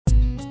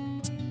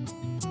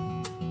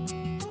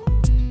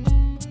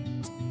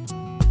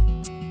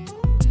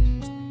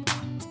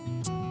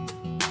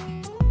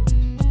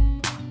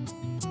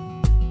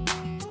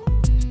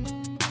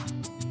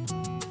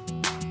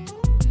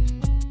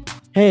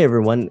Hey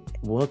everyone,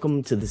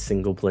 welcome to the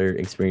Single Player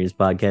Experience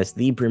Podcast,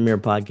 the premier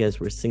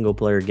podcast where single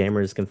player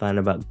gamers can find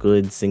about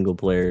good single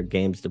player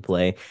games to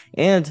play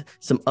and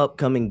some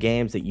upcoming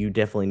games that you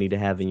definitely need to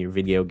have in your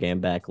video game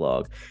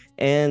backlog.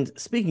 And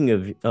speaking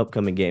of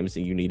upcoming games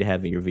that you need to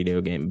have in your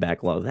video game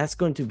backlog, that's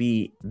going to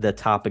be the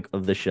topic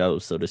of the show,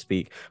 so to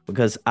speak,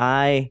 because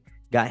I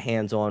got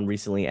hands-on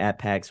recently at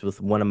PAX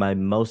with one of my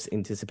most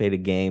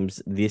anticipated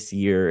games this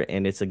year,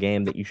 and it's a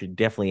game that you should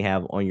definitely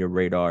have on your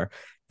radar.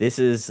 This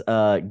is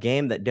a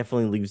game that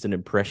definitely leaves an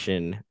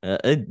impression.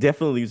 It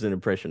definitely leaves an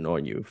impression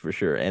on you for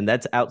sure. And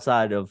that's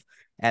outside of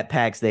at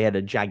PAX. They had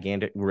a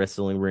gigantic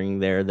wrestling ring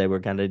there. They were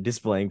kind of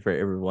displaying for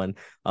everyone,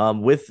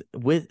 with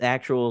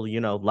actual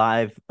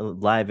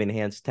live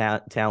enhanced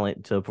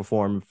talent to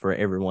perform for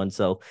everyone.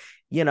 So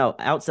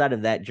outside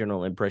of that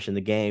general impression, the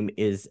game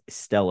is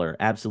stellar,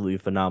 absolutely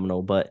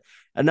phenomenal. But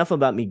enough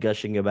about me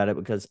gushing about it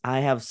because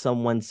I have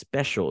someone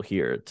special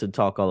here to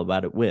talk all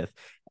about it with.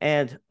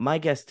 And my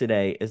guest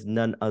today is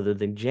none other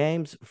than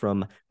James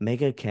from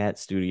Mega Cat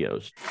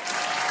Studios.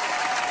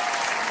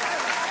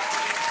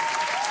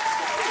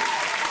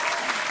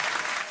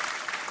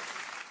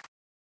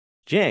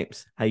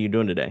 James, how you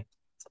doing today?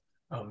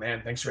 Oh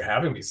man, thanks for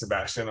having me,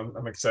 Sebastian.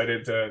 I'm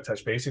excited to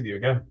touch base with you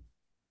again.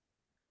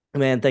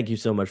 Man, thank you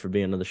so much for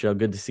being on the show.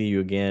 Good to see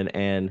you again.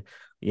 And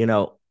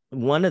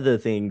one of the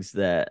things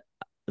that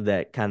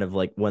kind of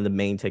like one of the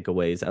main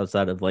takeaways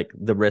outside of like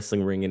the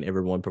wrestling ring and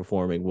everyone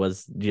performing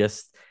was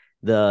just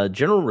the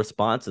general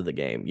response of the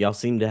game. Y'all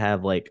seem to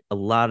have like a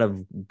lot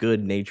of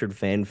good natured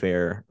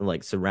fanfare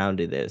like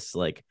surrounding this.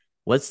 Like,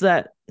 what's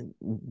that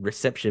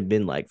reception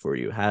been like for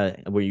you? How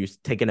were you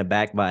taken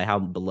aback by how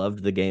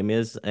beloved the game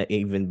is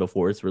even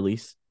before its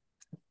release?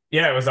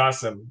 Yeah, it was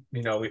awesome.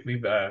 We've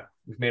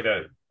made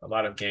a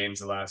lot of games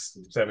the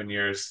last 7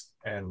 years,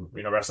 and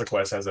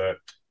WrestleQuest has a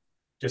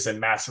just a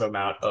massive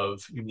amount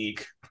of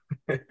unique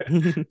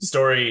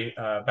story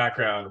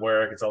background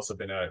work. It's also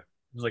been it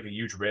was like a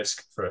huge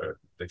risk for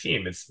the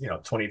team. It's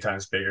 20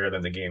 times bigger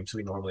than the games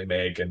we normally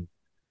make, and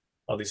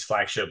all these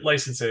flagship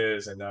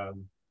licenses, and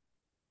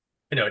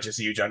it's just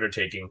a huge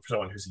undertaking for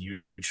someone who's a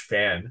huge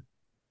fan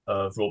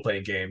of role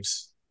playing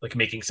games, like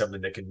making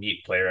something that can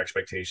meet player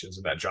expectations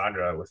in that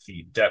genre with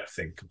the depth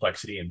and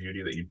complexity and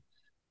beauty that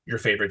your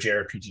favorite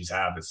JRPGs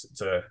have.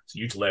 It's a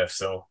huge lift.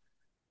 So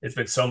it's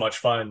been so much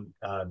fun,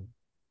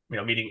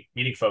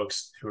 meeting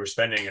folks who are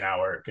spending an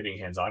hour getting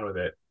hands on with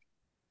it.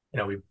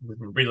 We've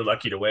been really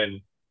lucky to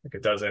win like a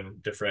dozen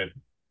different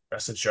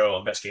Best in Show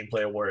and Best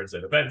Gameplay awards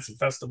at events and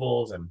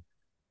festivals. And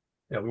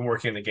we've been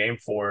working in the game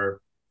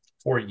for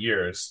 4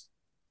 years.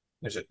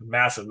 There's a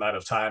massive amount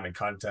of time and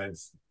content,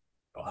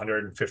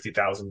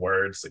 150,000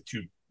 words, like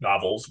 2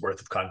 novels worth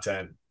of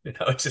content.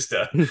 It's just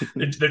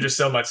there's just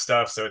so much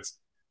stuff. So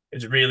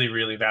it's really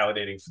really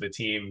validating for the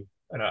team,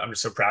 and I'm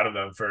just so proud of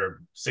them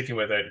for sticking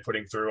with it,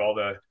 putting through all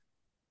the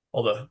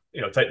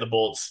tighten the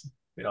bolts,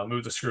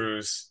 move the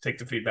screws, take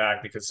the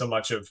feedback, because so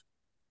much of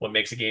what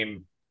makes a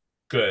game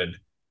good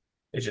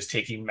is just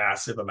taking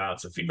massive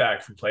amounts of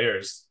feedback from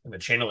players and then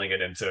channeling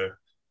it into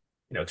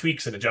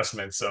tweaks and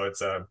adjustments. So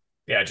it's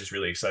yeah, just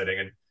really exciting.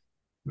 And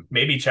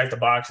maybe check the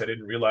box I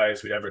didn't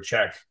realize we'd ever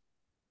check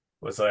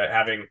was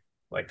having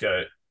like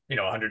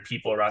 100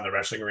 people around the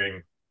wrestling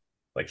ring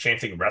like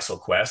chanting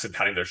WrestleQuest and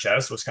pounding their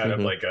chest was kind of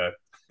Hmm. like a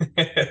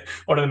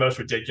one of the most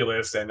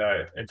ridiculous and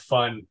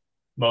fun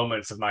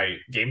moments of my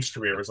games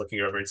career, was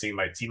looking over and seeing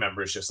my team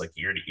members just like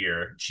ear to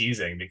ear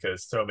cheesing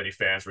because so many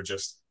fans were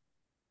just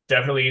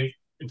definitely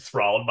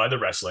enthralled by the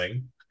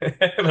wrestling,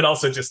 but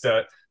also just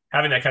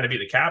having that kind of be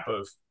the cap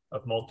of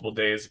multiple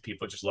days of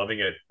people just loving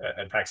it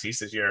at PAX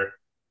East this year,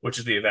 which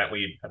is the event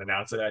we had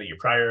announced it at a year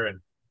prior, and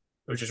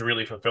it was just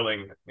really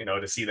fulfilling,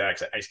 to see that.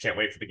 'Cause I just can't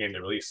wait for the game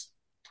to release.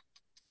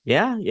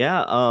 Yeah,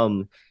 yeah.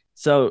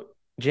 So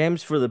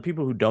James, for the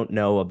people who don't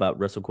know about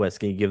WrestleQuest,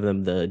 can you give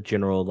them the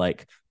general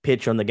like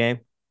pitch on the game?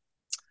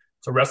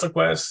 So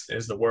WrestleQuest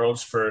is the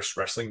world's first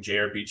wrestling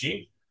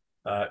JRPG.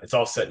 It's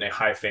all set in a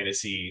high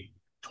fantasy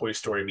Toy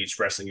Story meets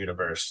wrestling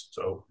universe.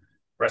 So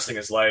wrestling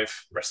is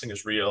life, wrestling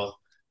is real,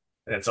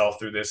 and it's all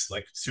through this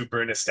like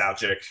super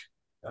nostalgic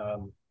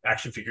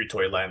action figure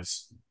toy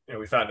lens.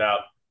 We found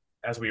out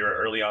as we were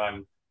early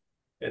on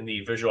in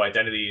the visual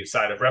identity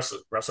side of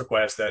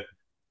WrestleQuest that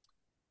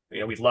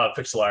we love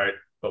pixel art,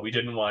 but we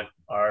didn't want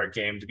our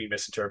game to be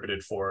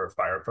misinterpreted for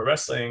Fire Pro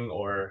Wrestling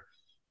or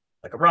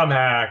like a ROM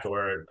hack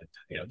or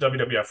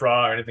WWF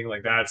Raw or anything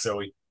like that.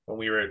 So when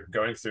we were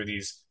going through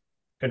these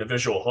kind of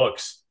visual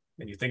hooks,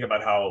 and you think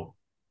about how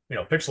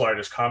pixel art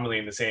is commonly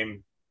in the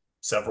same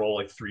several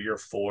like 3 or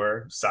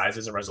 4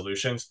 sizes and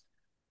resolutions,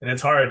 and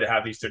it's hard to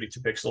have these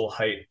 32 pixel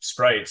height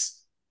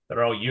sprites that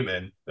are all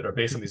human, that are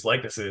based on these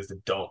likenesses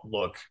that don't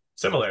look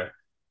similar.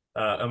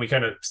 And we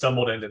kind of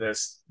stumbled into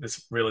this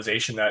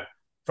realization that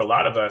for a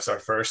lot of us, our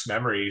first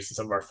memories,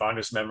 some of our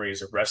fondest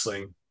memories of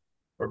wrestling,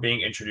 were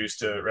being introduced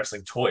to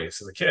wrestling toys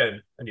as a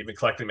kid and even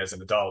collecting them as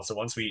an adult. So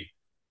once we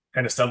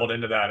kind of stumbled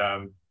into that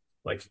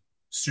like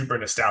super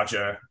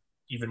nostalgia,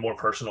 even more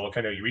personal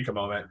kind of eureka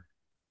moment,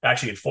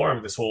 actually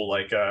informed this whole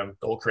like the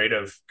whole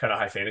creative kind of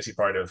high fantasy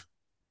part of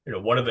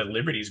what are the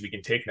liberties we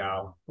can take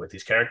now with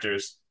these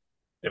characters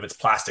if it's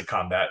plastic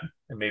combat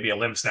and maybe a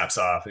limb snaps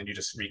off and you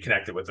just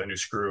reconnect it with a new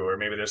screw, or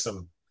maybe there's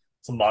some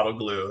model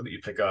glue that you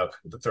pick up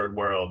with the third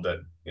world that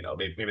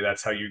maybe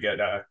that's how you get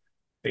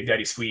Big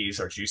Daddy Squeeze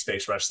or Juice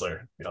Space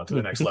Wrestler to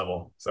the next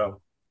level.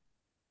 So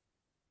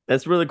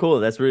That's really cool.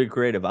 That's really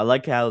creative. I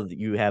like how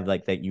you have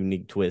like that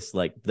unique twist,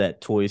 like that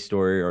Toy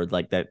Story or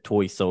like that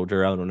Toy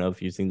Soldier. I don't know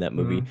if you've seen that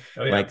movie.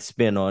 oh yeah. Like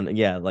spin on,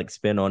 yeah, like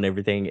spin on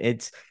everything.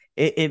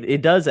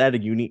 It does add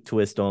a unique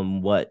twist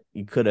on what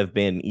you could have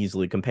been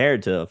easily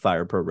compared to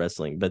Fire Pro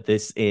Wrestling, but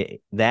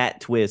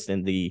that twist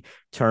and the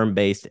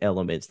turn-based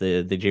elements,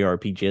 the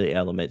JRPG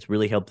elements,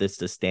 really help this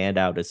to stand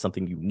out as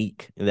something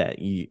unique that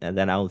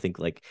I don't think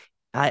like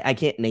I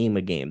can't name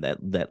a game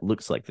that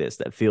looks like this,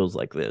 that feels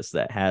like this,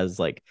 that has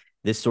like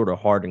this sort of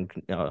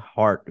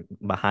heart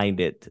behind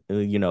it,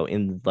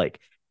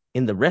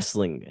 in the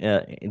wrestling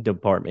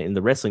department, in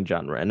the wrestling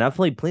genre. And I've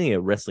played plenty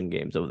of wrestling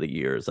games over the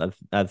years.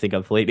 I think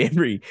I've played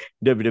every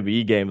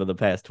WWE game of the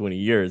past 20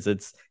 years.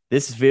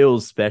 This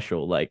feels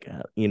special. Like,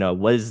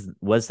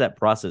 what's that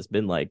process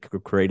been like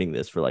creating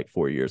this for like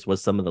 4 years?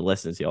 What's some of the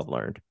lessons y'all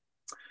learned?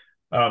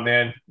 Oh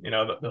man,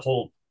 the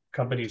whole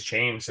company's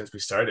changed since we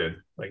started.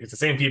 Like it's the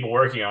same people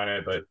working on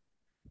it, but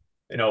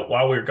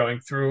while we were going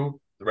through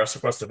the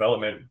WrestleQuest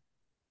development,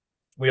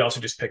 we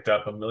also just picked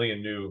up a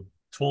million new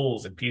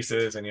tools and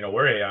pieces, and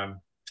we're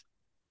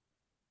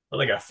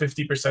like a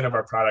 50% of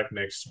our product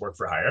mix work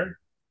for hire.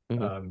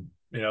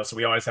 Mm-hmm. So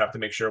we always have to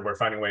make sure we're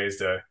finding ways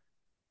to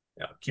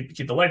keep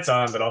the lights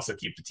on, but also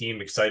keep the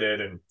team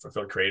excited and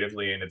fulfilled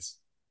creatively. And it's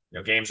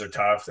games are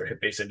tough; they're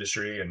hit-based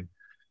industry, and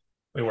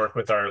we work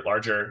with our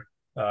larger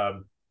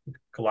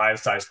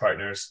Goliath size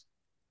partners.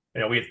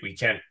 We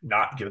can't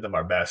not give them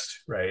our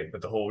best, right?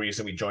 But the whole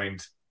reason we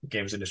joined the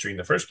games industry in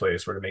the first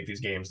place were to make these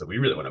games that we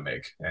really want to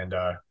make. And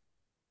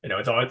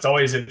it's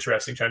always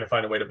interesting trying to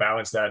find a way to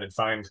balance that and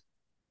find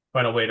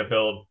a way to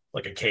build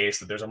like a case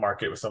that there's a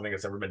market with something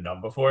that's never been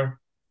done before.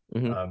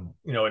 Mm-hmm.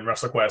 In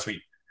WrestleQuest,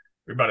 we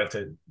brought it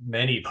to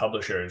many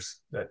publishers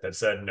that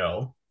said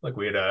no. Like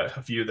we had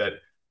a few that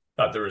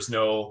thought there was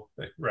no,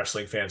 like,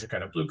 wrestling fans are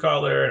kind of blue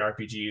collar and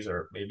RPGs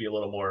are maybe a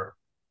little more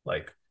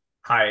like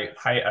high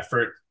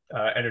effort,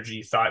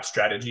 energy, thought,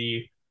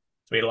 strategy.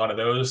 So we had a lot of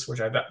those, which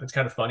I thought it's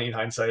kind of funny in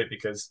hindsight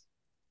because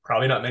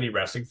probably not many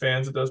wrestling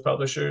fans at those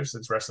publishers,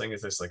 since wrestling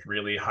is this like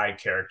really high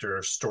character,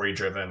 story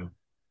driven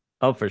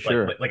Oh, for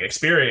sure. like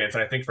experience.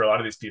 And I think for a lot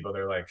of these people,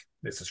 they're like,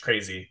 this is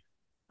crazy.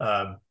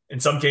 In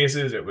some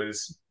cases, it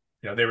was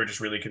they were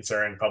just really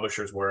concerned.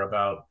 Publishers were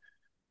about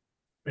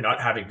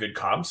not having good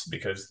comps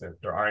because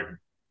there aren't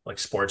like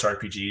sports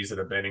RPGs that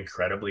have been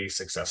incredibly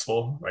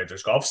successful. Right?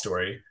 There's Golf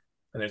Story,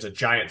 and there's a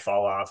giant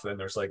fall off. Then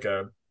there's like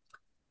a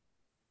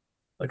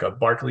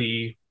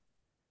Barkley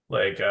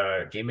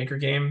game maker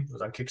game. It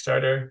was on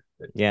Kickstarter.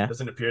 It Yeah.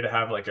 doesn't appear to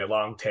have like a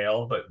long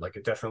tail, but like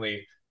it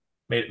definitely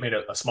made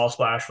a small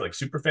splash for like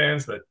super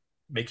fans, but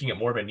making it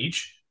more of a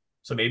niche.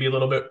 So maybe a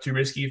little bit too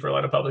risky for a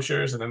lot of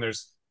publishers. And then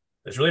there's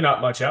really not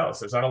much else.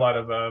 There's not a lot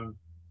of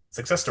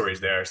success stories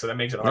there, so that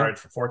makes it No. hard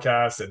for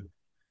forecasts.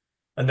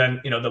 And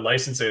then the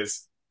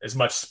licenses, as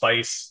much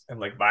spice and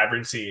like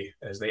vibrancy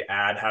as they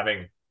add,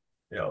 having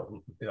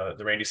the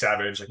Randy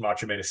Savage like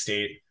Macho Man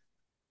estate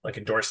like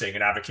endorsing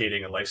and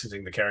advocating and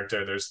licensing the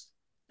character.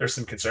 There's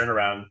some concern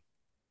around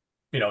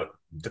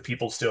do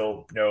people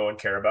still know and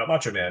care about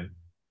Macho Man?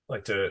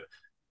 Like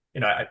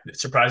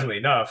surprisingly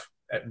enough,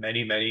 at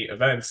many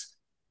events,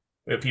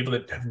 we have people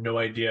that have no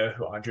idea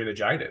who Andre the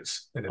Giant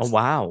is, and Oh,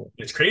 wow.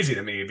 it's crazy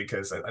to me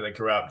because I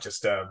grew up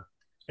just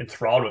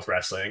enthralled with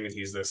wrestling, and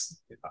he's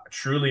this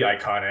truly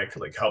iconic,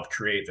 like helped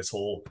create this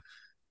whole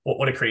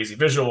what a crazy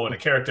visual and a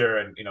character,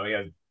 and he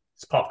had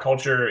this pop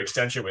culture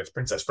extension with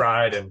Princess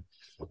Bride, and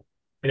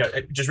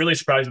it just really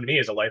surprised me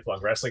as a lifelong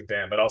wrestling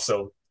fan, but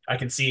also I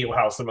can see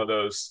how some of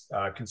those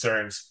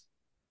concerns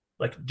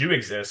like do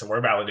exist and were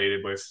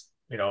validated with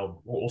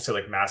we'll say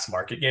like mass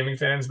market gaming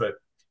fans, but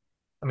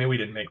I mean we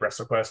didn't make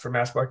WrestleQuest for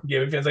mass market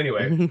gaming fans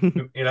anyway,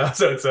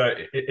 so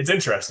it's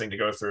interesting to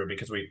go through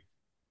because we've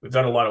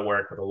done a lot of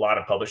work with a lot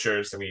of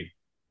publishers and we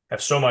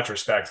have so much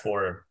respect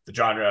for the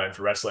genre and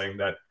for wrestling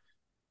that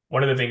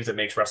one of the things that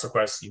makes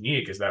WrestleQuest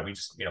unique is that we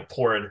just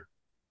poured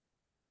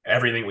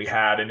everything we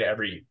had into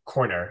every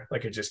corner.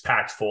 Like it just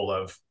packed full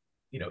of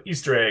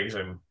Easter eggs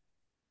and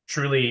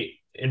truly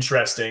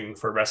interesting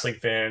for wrestling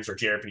fans or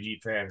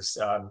JRPG fans,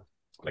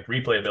 like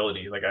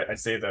replayability. Like I'd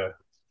say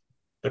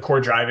the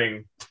core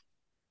driving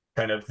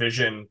kind of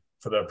vision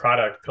for the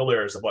product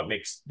pillars of what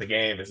makes the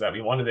game is that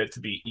we wanted it to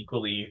be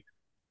equally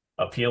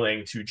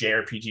appealing to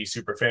JRPG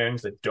super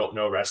fans that don't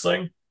know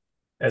wrestling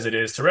as it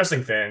is to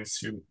wrestling fans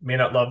who may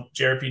not love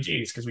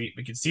JRPGs, because we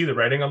could see the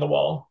writing on the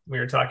wall. We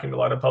were talking to a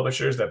lot of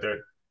publishers that there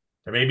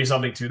may be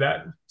something to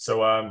that.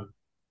 So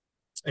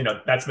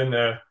that's been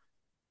the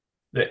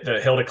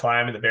hill to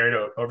climb and the barrier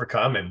to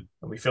overcome, and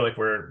we feel like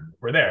we're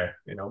there.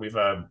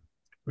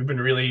 We've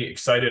been really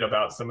excited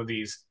about some of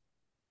these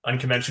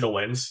unconventional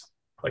wins.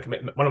 Like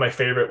one of my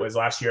favorite was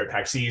last year at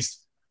PAX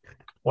East.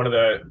 One of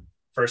the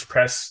first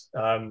press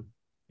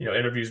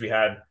interviews we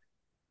had,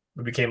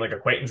 we became like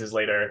acquaintances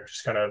later,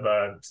 just kind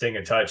of staying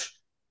in touch.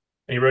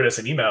 And he wrote us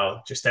an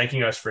email just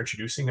thanking us for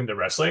introducing him to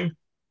wrestling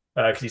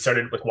because he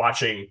started like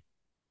watching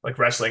like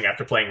wrestling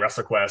after playing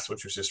WrestleQuest,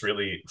 which was just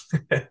really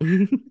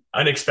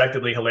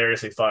unexpectedly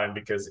hilariously fun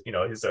because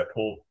his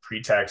whole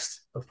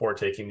pretext before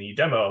taking the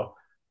demo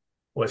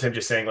was him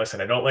just saying, "Listen,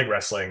 I don't like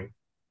wrestling.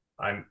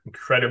 I'm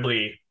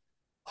incredibly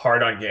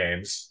hard on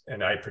games,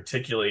 and I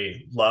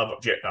particularly love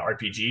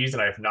RPGs,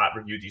 and I have not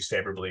reviewed these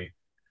favorably."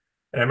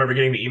 And I remember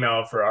getting the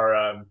email for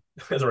our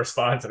as a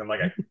response, and I'm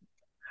like,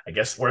 I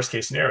guess worst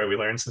case scenario, we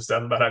learned some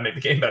stuff about how to make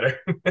the game better.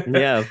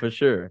 Yeah, for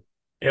sure.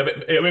 Yeah,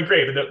 but it went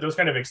great. But those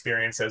kind of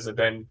experiences have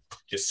been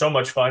just so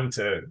much fun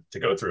to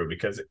go through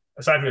because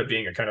aside from it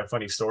being a kind of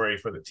funny story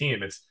for the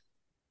team, it's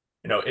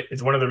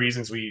one of the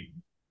reasons we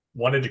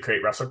wanted to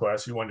create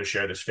WrestleQuest. We wanted to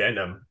share this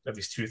fandom of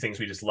these two things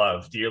we just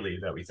love dearly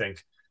that we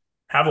think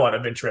have a lot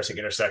of interesting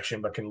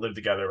intersection, but can live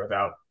together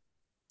without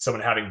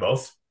someone having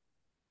both.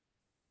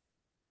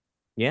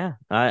 Yeah,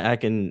 I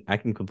can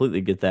completely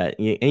get that.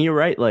 And you're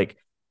right. Like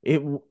it,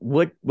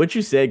 what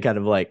you said kind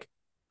of like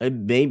it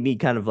made me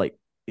kind of like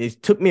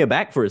it took me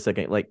aback for a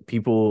second. Like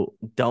people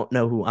don't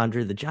know who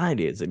Andre the Giant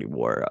is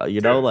anymore.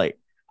 Sure. Like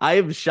I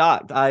am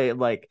shocked. I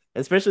like,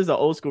 especially as an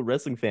old school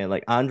wrestling fan,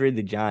 like Andre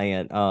the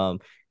Giant,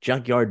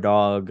 Junkyard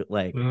Dog,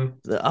 like Mm-hmm.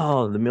 the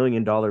 $1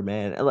 Million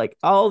Man, like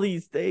all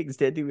these things,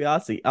 Ted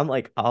DiBiase. I'm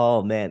like,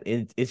 oh man,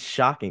 it's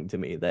shocking to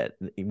me that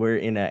we're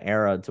in an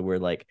era to where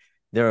like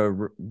there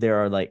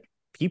are like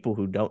people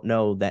who don't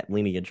know that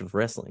lineage of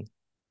wrestling.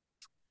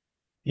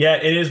 Yeah,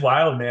 it is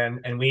wild, man.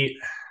 And we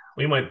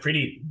went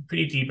pretty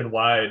deep and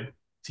wide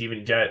to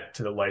even get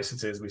to the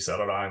licenses we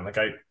settled on. Like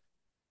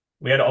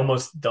we had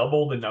almost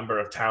double the number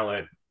of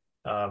talent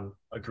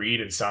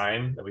agreed and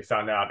signed that we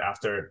found out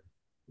after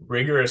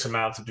rigorous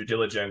amounts of due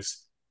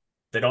diligence.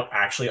 They don't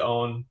actually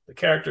own the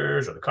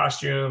characters or the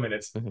costume, and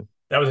Mhm.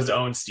 that was its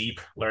own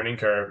steep learning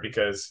curve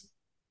because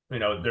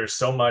there's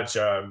so much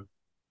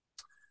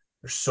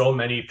there's so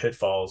many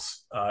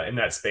pitfalls in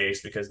that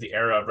space because the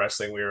era of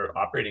wrestling we were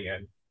operating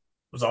in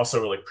was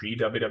also like pre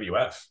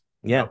WWF.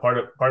 Yeah.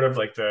 Part of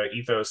like the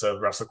ethos of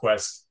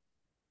WrestleQuest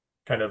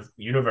kind of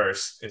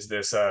universe is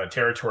this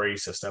territory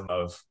system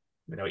of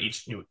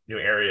each new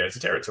area is a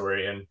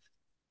territory, and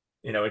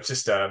it's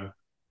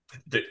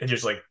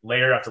just like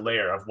layer after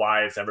layer of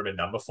why it's never been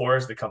done before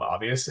has become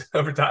obvious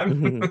over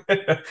time.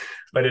 Mhm.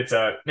 But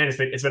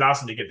it's been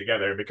awesome to get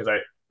together because I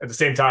at the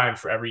same time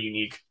for every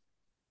unique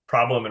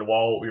problem and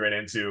wall we ran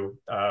into,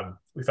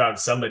 we found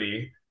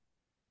somebody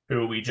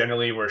who we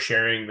generally were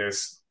sharing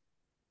this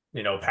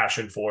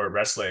passion for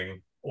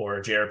wrestling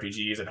or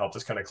JRPGs and helped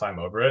us kind of climb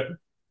over it.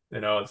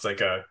 It's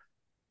like a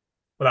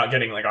without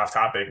getting like off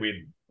topic,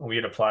 we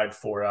had applied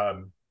for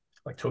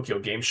like Tokyo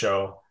Game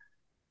Show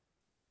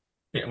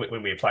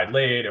when we applied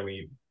late and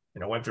we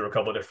went through a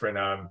couple of different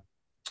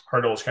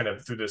hurdles kind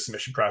of through the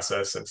submission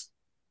process since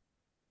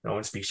no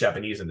one speaks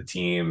Japanese in the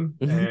team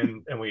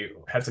and we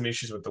had some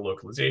issues with the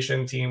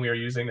localization team we were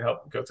using to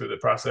help go through the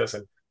process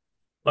and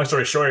long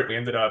story short we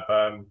ended up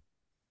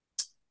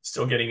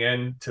still getting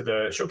into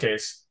the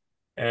showcase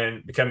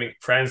and becoming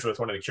friends with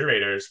one of the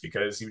curators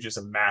because he was just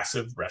a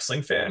massive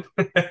wrestling fan.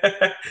 And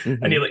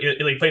Mhm.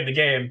 he like played the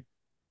game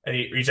and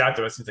he reached out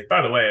to us. He's like,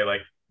 by the way,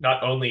 like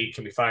not only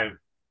can we find a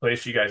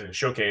place for you guys in the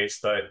showcase,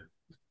 but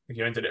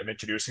he ended up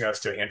introducing us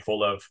to a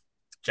handful of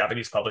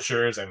Japanese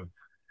publishers. And,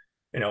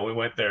 we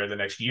went there the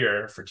next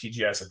year for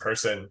TGS in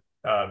person.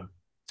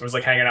 It was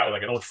like hanging out with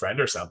like an old friend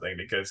or something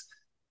because,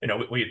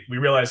 we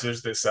realized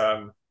there's this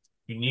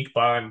unique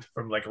bond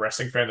from like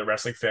wrestling fan to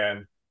wrestling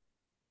fan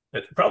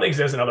that probably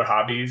exists in other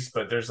hobbies,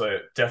 but there's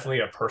definitely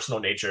a personal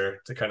nature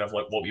to kind of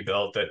like what we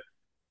built that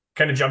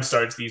kind of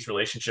jumpstarts these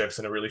relationships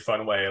in a really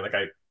fun way. Like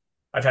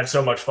I've had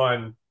so much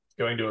fun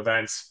going to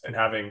events and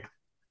having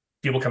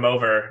people come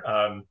over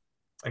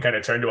and kind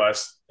of turn to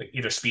us like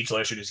either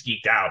speechless or just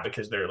geeked out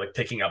because they're like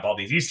picking up all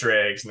these Easter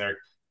eggs and they're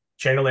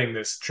channeling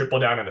this triple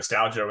down on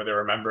nostalgia where they're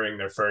remembering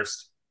their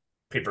first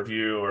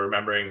pay-per-view or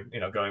remembering,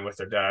 going with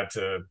their dad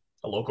to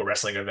a local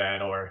wrestling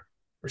event or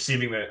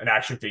receiving an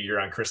action figure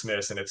on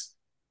Christmas. And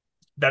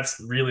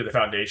that's really the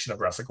foundation of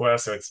WrestleQuest.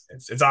 So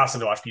it's awesome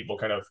to watch people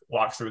kind of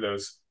walk through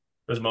those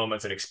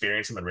moments and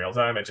experience them in real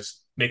time. It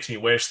just makes me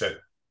wish that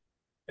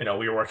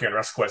we were working on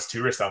WrestleQuest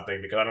 2 or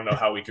something because I don't know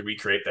how we could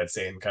recreate that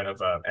same kind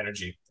of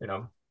energy.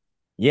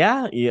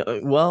 Yeah, yeah.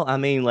 Well, I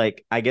mean,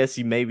 like, I guess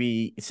you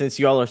maybe since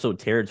y'all are so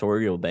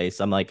territorial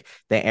based, I'm like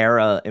the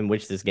era in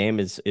which this game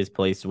is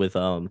placed with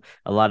a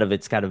lot of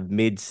it's kind of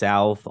mid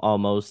South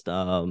almost.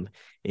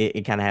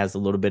 It kind of has a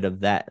little bit of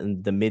that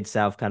the mid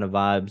South kind of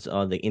vibes,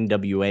 the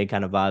NWA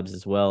kind of vibes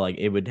as well. Like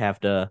it would have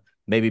to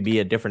maybe be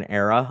a different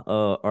era,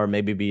 or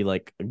maybe be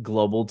like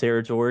global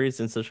territories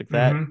and such like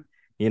that.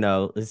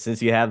 Mm-hmm.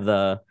 Since you have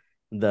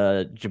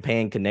the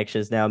Japan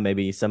connections now,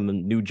 maybe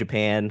some New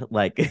Japan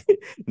like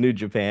New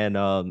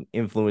Japan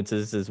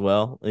influences as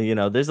well.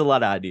 There's a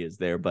lot of ideas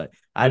there, but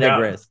I No doubt.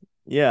 digress.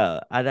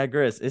 Yeah, I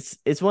digress.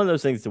 It's one of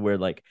those things to where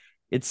like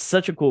it's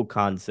such a cool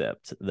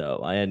concept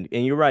though. And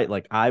you're right,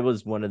 like I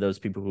was one of those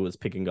people who was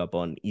picking up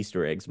on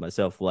Easter eggs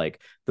myself,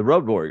 like the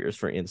Road Warriors,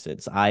 for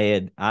instance.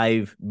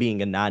 I've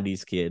being a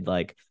 90s kid,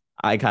 like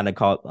I kind of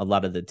caught a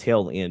lot of the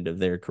tail end of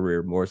their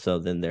career more so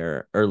than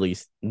their early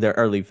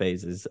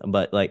phases.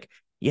 But like,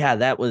 yeah,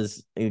 that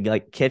was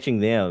like catching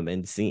them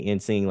and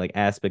seeing like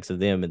aspects of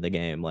them in the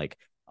game. Like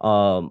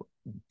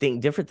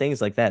different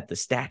things like that. The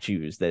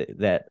statues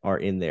that are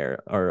in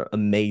there are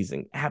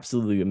amazing,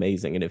 absolutely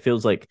amazing. And it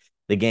feels like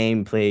the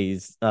game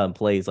plays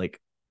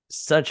like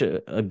such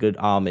a good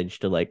homage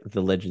to like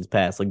the legends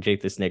past, like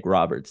Jake the Snake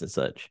Roberts and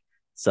such.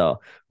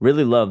 So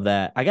really love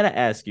that. I gotta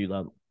ask you,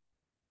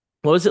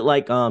 what was it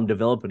like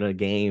developing a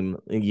game,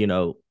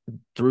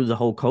 through the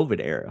whole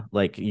COVID era?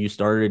 Like you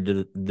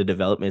started the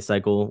development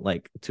cycle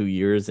like 2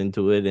 years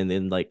into it, and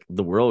then like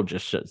the world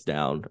just shuts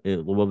down.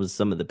 What was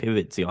some of the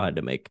pivots y'all had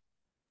to make?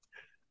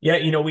 Yeah,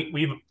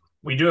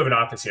 we do have an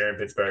office here in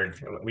Pittsburgh.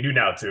 We do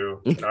now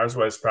too, and ours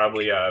was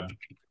probably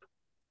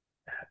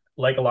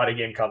like a lot of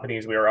game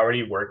companies. We were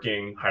already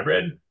working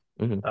hybrid,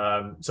 Hmm.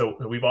 so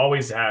we've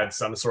always had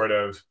some sort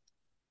of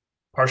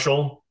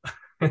partial,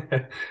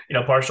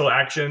 partial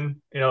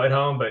action, at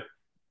home. But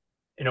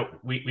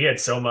we had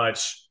so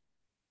much.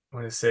 I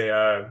want to say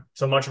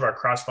so much of our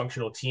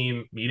cross-functional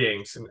team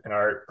meetings and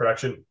our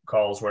production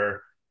calls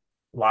were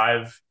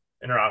live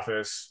in our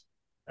office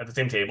at the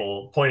same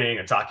table, pointing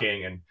and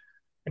talking and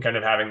kind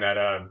of having that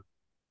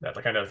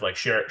kind of like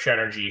share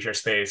energy, share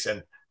space.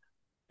 And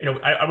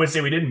I would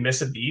say we didn't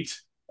miss a beat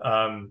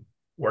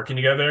working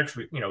together because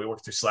we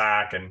worked through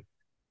Slack and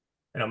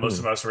most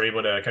Hmm. of us were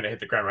able to kind of hit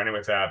the ground running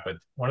with that. But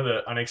one of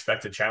the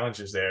unexpected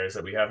challenges there is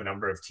that we have a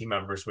number of team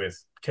members with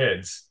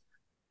kids,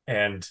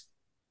 and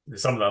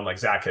some of them, like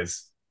Zach,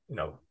 has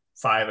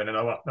five and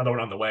another one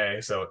on the way.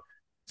 So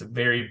it's a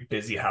very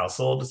busy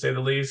household to say the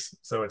least.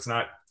 So it's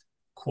not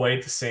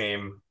quite the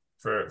same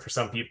for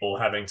some people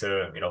having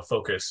to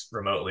focus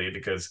remotely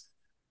because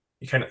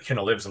he kind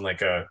of lives in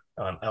like a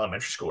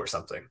elementary school or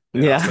something.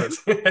 Yeah. So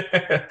it's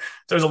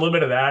there's a little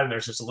bit of that, and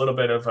there's just a little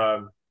bit of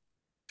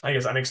I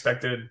guess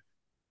unexpected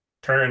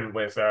turn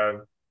with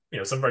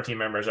some of our team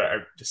members. I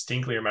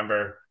distinctly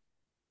remember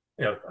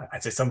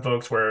I'd say some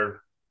folks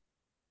were,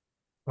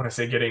 when I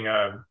say getting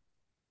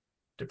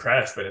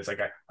depressed, but it's like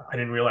I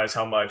didn't realize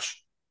how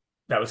much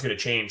that was going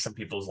to change some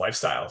people's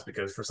lifestyles,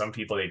 because for some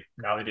people they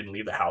didn't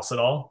leave the house at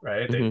all,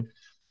 right? They Hmm.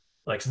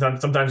 like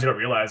sometimes you don't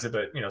realize it,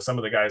 but some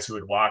of the guys who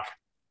would walk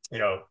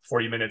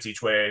 40 minutes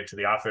each way to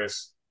the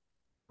office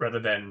rather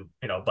than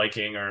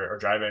biking or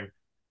driving,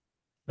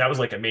 that was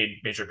like a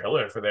major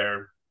pillar for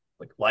their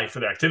like life, for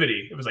their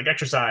activity. It was like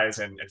exercise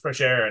and fresh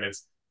air, and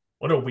it's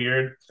what a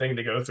weird thing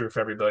to go through for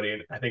everybody.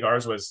 And I think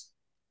ours was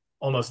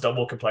almost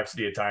double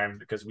complexity at times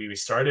because we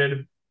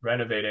started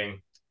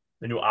renovating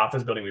the new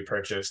office building we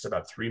purchased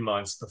about 3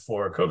 months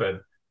before COVID.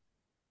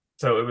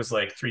 So it was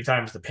like three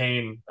times the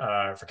pain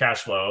for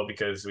cash flow,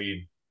 because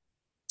we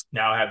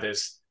now have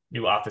this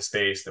new office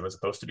space that was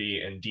supposed to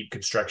be in deep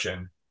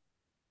construction,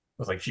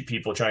 with like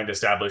people trying to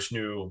establish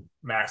new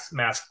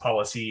mask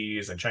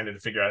policies and trying to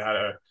figure out how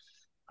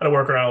to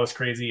work around all this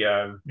crazy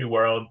new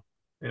world.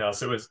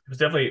 So it was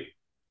definitely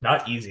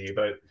not easy,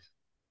 but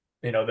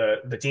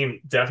the team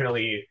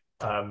definitely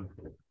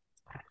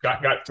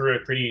got through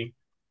it pretty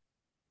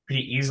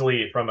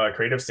easily from a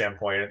creative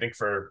standpoint. I think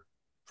for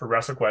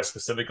WrestleQuest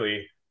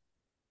specifically,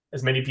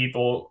 as many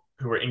people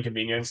who were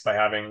inconvenienced by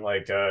having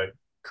like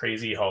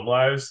crazy home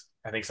lives,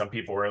 I think some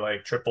people were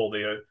like triple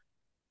the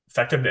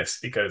effectiveness,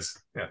 because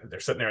they're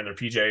sitting there in their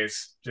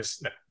PJs,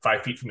 just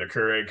 5 feet from their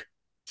Keurig,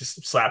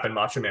 just slapping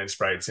Macho Man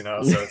sprites. So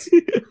it's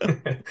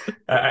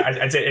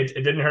I'd say it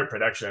didn't hurt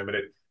production, but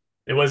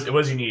it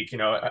was unique.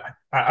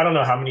 I don't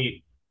know how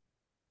many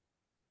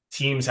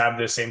teams have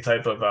this same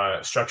type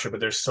of structure, but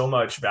there's so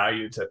much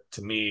value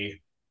to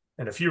me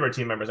and a few of our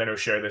team members I know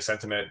share this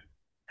sentiment.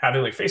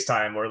 Having like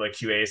FaceTime, where like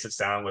QA sits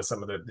down with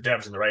some of the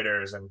devs and the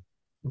writers and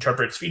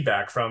interprets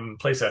feedback from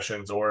play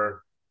sessions,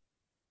 or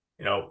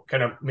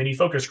kind of mini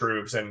focus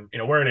groups. And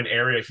we're in an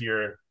area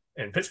here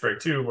in Pittsburgh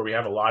too, where we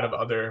have a lot of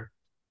other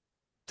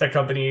tech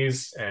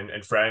companies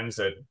and friends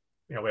that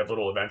we have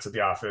little events at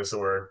the office,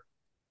 or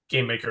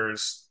game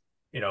makers,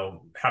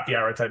 happy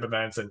hour type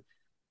events. And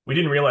we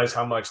didn't realize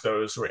how much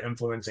those were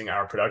influencing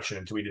our production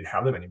until we didn't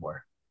have them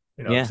anymore.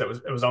 Because Yeah.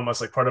 it was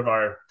almost like part of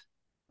our, it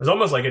was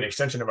almost like an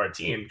extension of our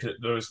team,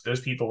 because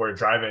those people were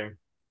driving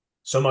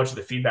so much of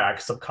the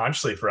feedback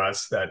subconsciously for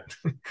us, that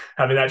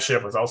having that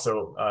shift was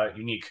also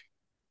unique.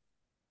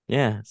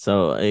 Yeah,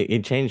 so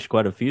it changed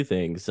quite a few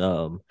things.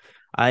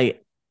 I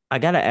I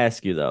gotta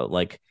ask you though,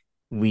 like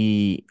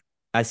we,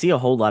 I see a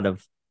whole lot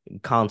of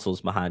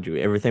consoles behind you,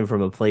 everything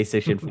from a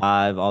PlayStation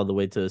 5 all the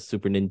way to a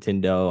Super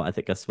Nintendo. I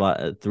think I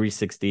spot a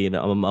 360 and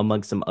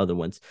among some other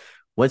ones.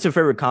 What's your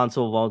favorite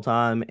console of all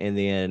time? And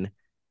then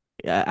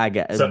I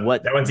got So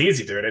what? that one's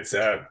easy, dude. It's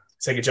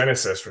Sega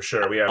Genesis for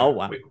sure. We have Oh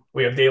wow.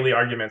 we have daily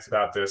arguments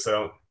about this.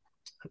 So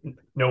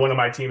no one on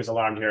my team is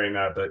alarmed hearing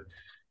that, but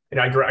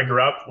I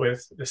grew up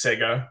with the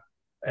Sega,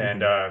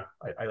 and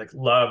Hmm. I like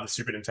love the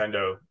Super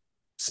Nintendo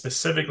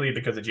specifically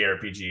because of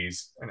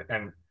JRPGs,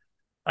 and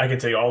I can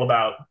tell you all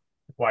about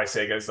why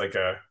Sega is like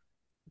a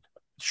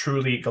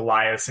truly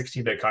Goliath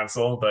 16-bit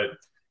console. But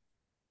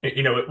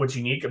what's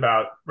unique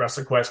about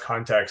WrestleQuest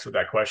context with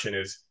that question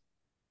is,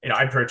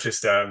 I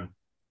purchased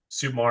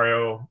Super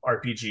Mario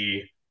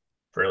RPG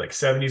for like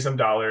 70 some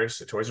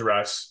dollars at Toys R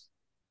Us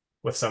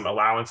with some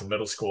allowance in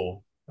middle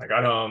school. I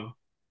got home,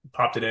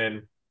 popped it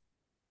in,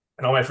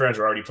 and all my friends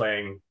were already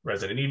playing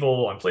Resident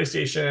Evil on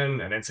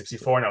PlayStation and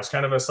N64, and I was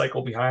kind of a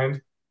cycle behind.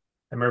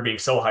 I remember being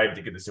so hyped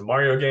to get this new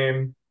Mario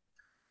game.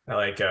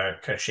 I kind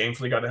of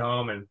shamefully got it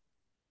home and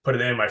put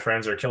it in. My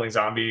friends are killing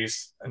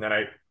zombies, and then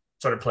I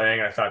started playing.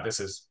 And I thought, this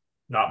is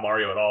not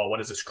Mario at all.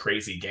 What is this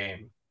crazy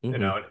game?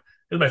 Mm-hmm. It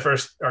was my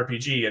first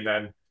RPG, and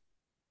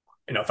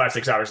then 5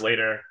 6 hours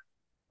later,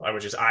 I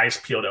was just eyes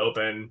peeled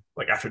open,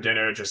 like after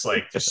dinner, just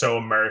so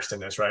immersed in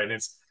this, right?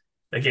 And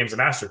that game's a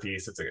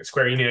masterpiece. It's like a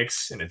Square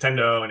Enix and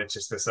Nintendo, and it's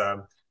just this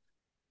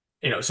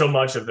so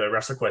much of the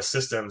WrestleQuest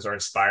systems are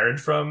inspired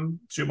from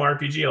Super Mario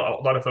RPG.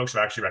 A lot of folks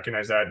have actually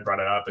recognized that and brought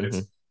it up, and Mm-hmm.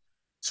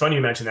 it's funny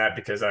you mentioned that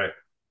because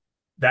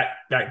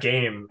that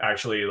game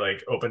actually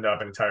like opened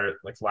up an entire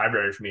like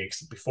library for me.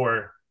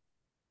 Before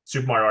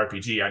Super Mario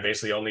RPG, I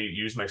basically only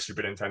used my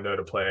Super Nintendo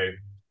to play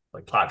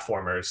like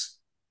platformers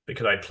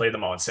because I'd play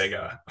them all on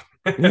Sega,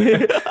 and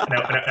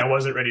I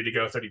wasn't ready to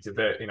go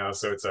 32-bit.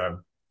 So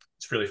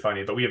it's really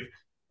funny. But we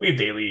have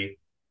daily,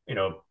 I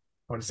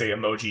want to say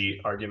emoji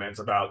arguments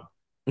about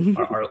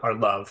our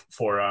love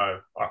for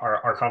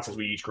our consoles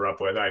we each grew up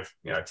with. I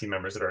have team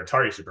members that are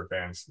Atari super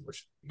fans,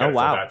 which Oh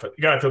wow. you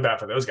gotta feel bad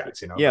for those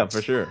guys, Yeah, but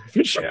for sure.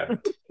 For sure. yeah,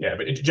 yeah.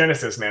 But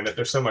Genesis, man,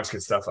 there's so much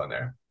good stuff on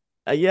there.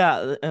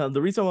 Yeah,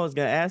 the reason why I was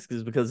gonna ask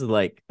is because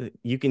like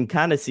you can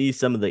kind of see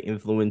some of the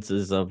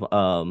influences of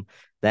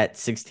that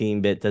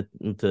 16-bit to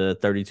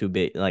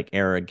 32-bit like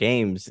era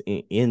games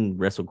in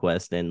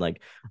WrestleQuest, and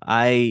like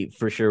I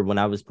for sure when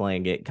I was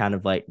playing it kind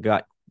of like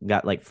got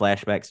like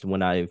flashbacks to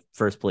when I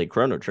first played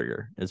Chrono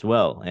Trigger as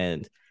well,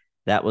 and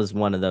that was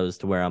one of those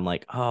to where I'm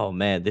like, oh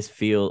man,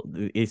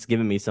 it's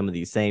giving me some of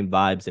these same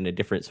vibes in a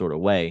different sort of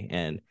way,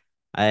 and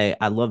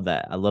I love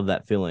that. I love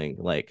that feeling.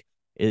 Like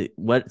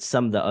what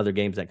some of the other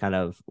games that kind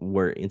of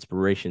were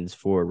inspirations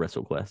for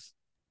WrestleQuest?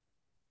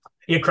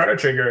 Yeah, Chrono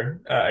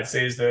Trigger, I'd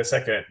say is the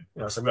second.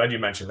 So I'm glad you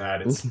mentioned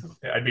that.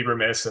 I'd be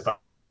remiss if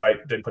I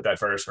didn't put that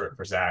first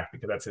for Zach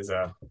because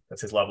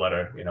that's his love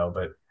letter.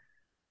 But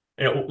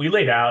we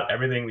laid out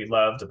everything we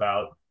loved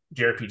about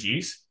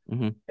JRPGs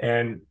Mm-hmm.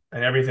 and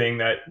everything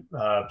that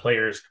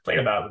players complain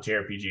about with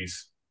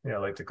JRPGs.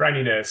 Like the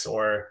grindiness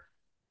or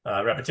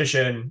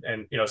repetition,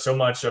 and so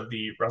much of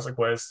the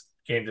WrestleQuest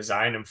game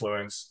design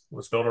influence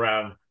was built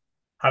around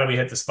how do we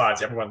hit the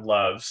spots everyone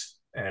loves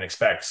and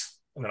expects,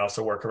 and then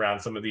also work around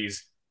some of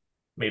these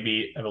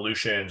maybe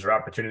evolutions or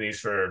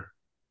opportunities for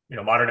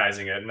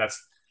modernizing it. And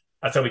that's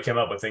how we came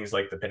up with things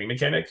like the pinning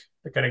mechanic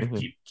that kind of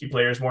Mm-hmm. keep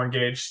players more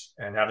engaged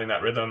and having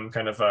that rhythm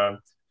kind of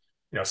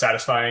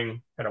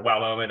satisfying kind of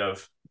wow moment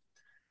of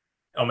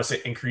almost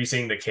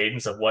increasing the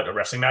cadence of what a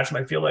wrestling match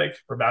might feel like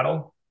for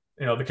battle.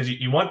 Because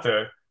you want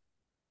the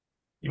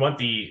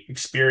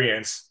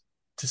experience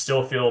to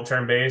still feel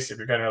turn based if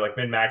you're kind of like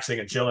min maxing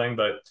and chilling,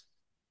 but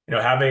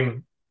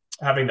having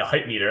the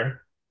hype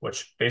meter,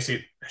 which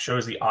basically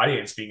shows the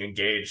audience being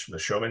engaged from the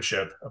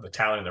showmanship of the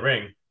talent in the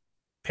ring,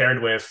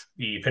 paired with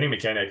the pinning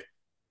mechanic,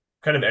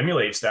 kind of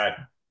emulates that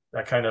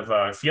kind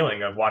of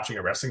feeling of watching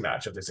a wrestling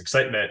match, of this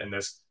excitement and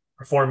this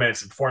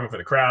performance and performing for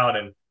the crowd.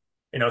 And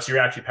so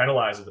you're actually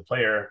penalized as a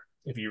player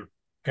if you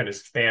kind of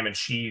spam and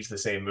cheese the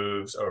same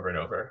moves over and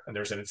over. And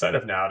there's an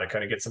incentive now to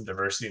kind of get some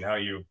diversity in how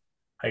you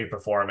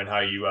perform and how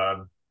you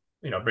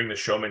bring the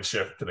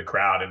showmanship to the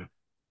crowd. And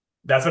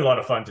that's been a lot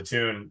of fun to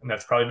tune, and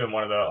that's probably been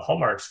one of the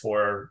hallmarks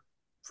for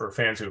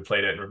fans who have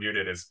played it and reviewed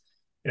it. Is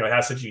it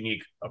has such a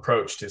unique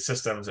approach to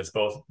systems that's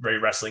both very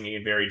wrestling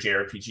and very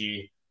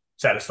JRPG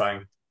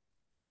satisfying.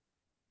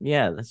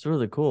 Yeah, that's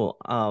really cool.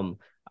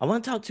 I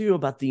want to talk to you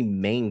about the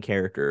main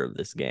character of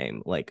this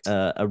game, like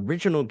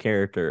original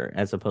character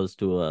as opposed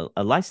to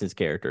a licensed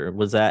character.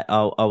 Was that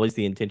always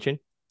the intention?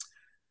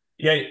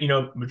 Yeah,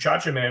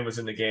 Muchacha Man was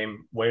in the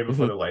game way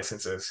before Hmm. the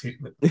licenses.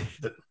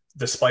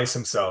 The Spice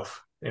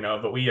himself,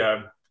 But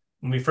when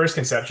we first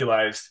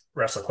conceptualized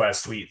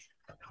WrestleQuest,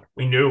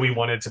 we knew we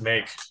wanted to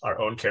make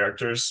our own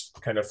characters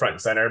kind of front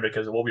and center,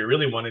 because what we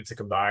really wanted to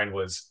combine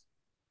was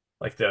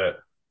like the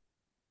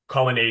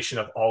culmination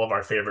of all of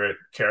our favorite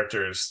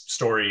characters,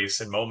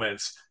 stories, and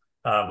moments,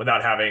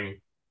 without having,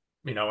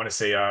 I want to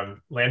say,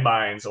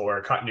 landmines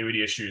or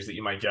continuity issues that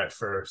you might get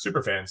for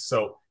super fans.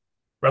 So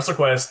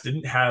WrestleQuest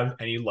didn't have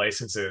any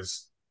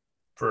licenses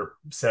for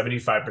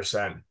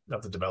 75%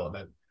 of the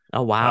development.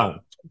 Oh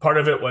wow. Part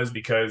of it was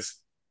because,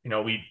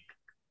 we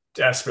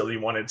desperately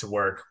wanted to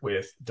work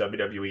with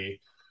WWE,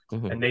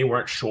 Hmm. and they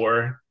weren't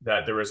sure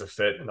that there was a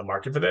fit in the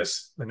market for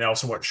this. And they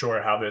also weren't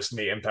sure how this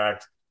may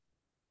impact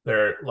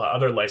their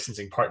other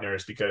licensing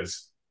partners,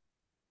 because,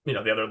 the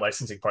other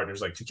licensing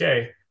partners like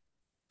 2K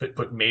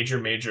put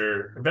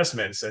major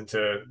investments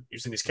into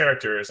using these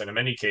characters. And in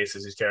many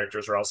cases, these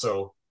characters are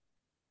also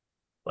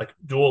like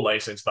dual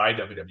licensed by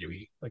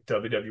WWE. Like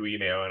WWE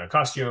may own a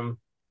costume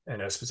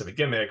and a specific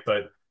gimmick,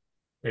 but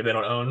maybe they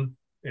don't own,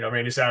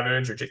 Randy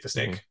Savage or Jake the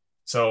Hmm. Snake.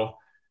 So,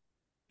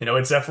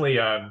 it's definitely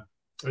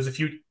there's a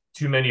few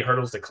too many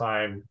hurdles to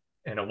climb,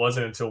 and it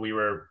wasn't until we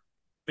were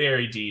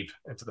very deep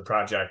into the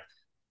project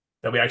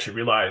that we actually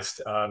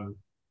realized and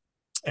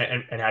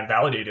had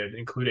validated,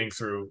 including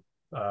through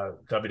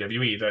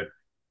WWE, that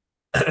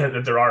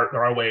that there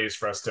are ways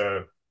for us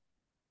to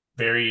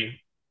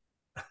very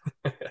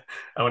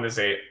I want to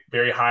say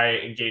very high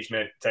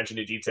engagement, attention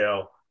to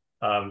detail,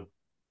 um,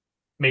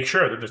 make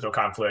sure that there's no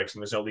conflicts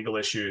and there's no legal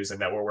issues,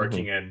 and that we're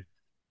Hmm. working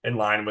in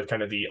line with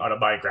kind of the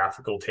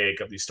autobiographical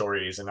take of these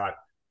stories, and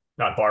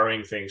not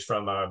borrowing things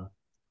from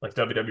like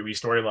WWE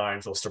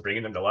storylines while still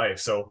bringing them to life.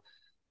 So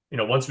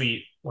once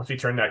we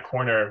turned that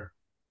corner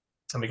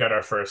and we got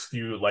our first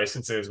few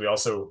licenses, we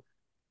also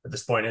at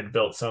this point had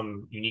built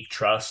some unique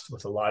trust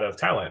with a lot of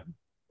talent.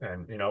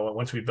 And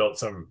once we built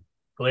some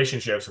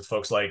relationships with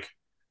folks like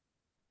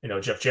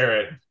Jeff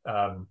Jarrett,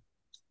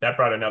 that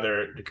brought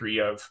another degree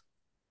of,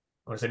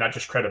 I want to say, not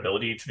just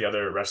credibility to the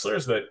other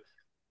wrestlers, but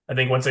I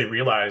think once they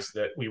realized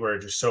that we were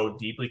just so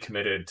deeply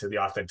committed to the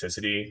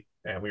authenticity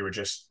and we were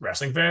just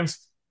wrestling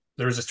fans,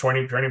 there was this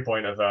turning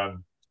point of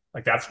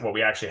like that's what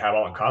we actually have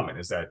all in common,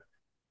 is that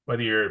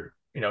whether you're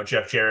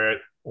Jeff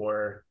Jarrett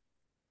or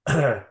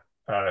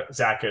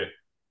Zach at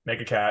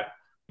Megacat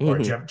or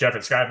Hmm. Jeff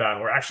at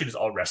Skybound, we're actually just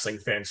all wrestling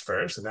fans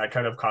first, and that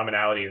kind of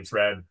commonality and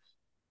thread,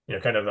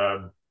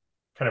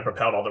 kind of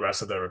propelled all the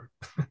rest of the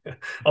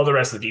all the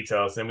rest of the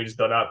details. And we just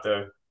built out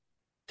the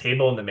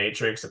table and the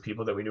matrix of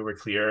people that we knew were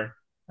clear,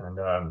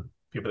 and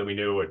people that we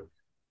knew would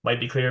might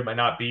be clear, might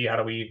not be. How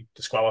do we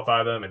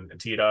disqualify them and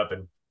tee it up?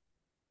 And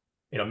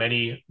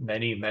many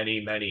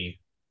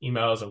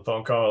emails and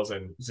phone calls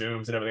and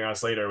Zooms and everything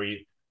else later,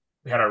 we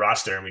had our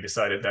roster and we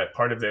decided that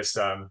part of this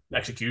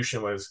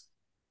execution was,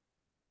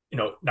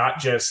 not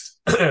just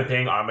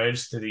paying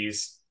homage to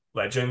these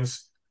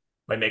legends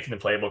by making them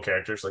playable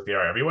characters like they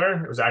are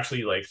everywhere. It was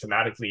actually like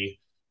thematically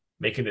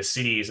making the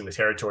cities and the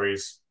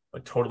territories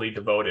like totally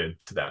devoted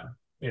to them.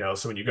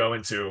 So when you go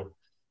into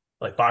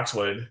like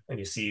Boxwood and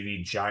you see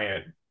the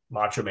giant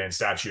Macho Man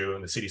statue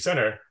in the city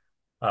center,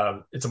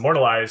 it's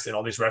immortalized, and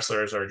all these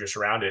wrestlers are just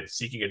around it,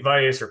 seeking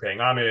advice or paying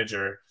homage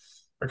or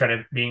kind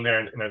of being there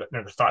in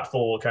a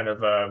thoughtful kind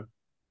of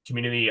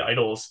community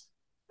idols.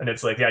 And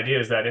it's like the idea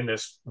is that in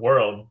this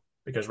world,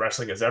 because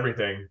wrestling is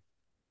everything,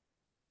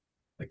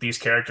 like these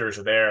characters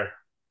are there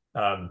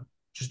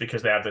just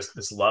because they have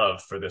this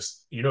love for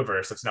this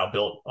universe that's now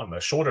built on the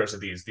shoulders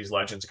of these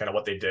legends, kind of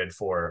what they did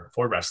for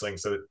wrestling.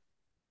 So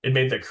it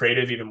made the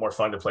creative even more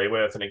fun to play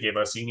with, and it gave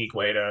us a unique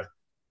way to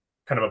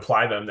kind of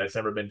apply them that's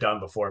never been done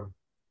before.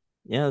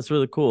 Yeah, that's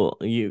really cool.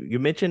 You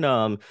mentioned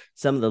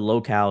some of the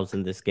locales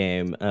in this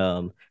game.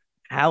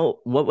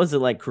 What was it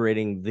like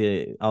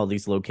creating all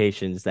these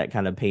locations that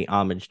kind of pay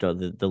homage to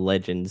the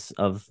legends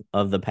of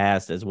the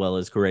past, as well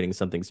as creating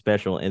something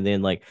special? And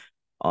then like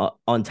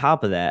on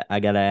top of that, I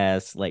gotta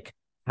ask, like,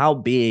 how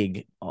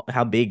big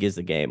is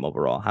the game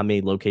overall? How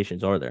many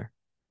locations are there?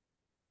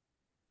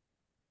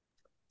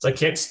 So I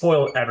can't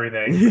spoil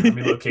everything, how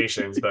many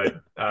locations,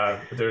 but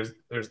there's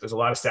a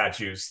lot of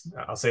statues.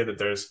 I'll say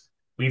that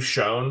we've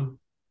shown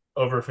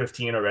over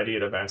 15 already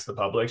at events to the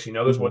public. So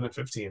there's more Hmm. than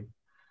 15.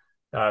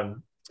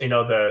 Um,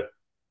 the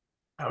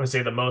I would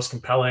say the most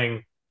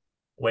compelling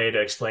way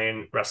to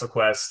explain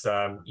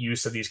WrestleQuest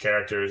use of these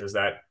characters is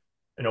that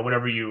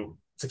whenever you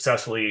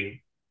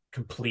successfully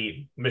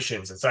complete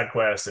missions and side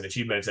quests and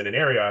achievements in an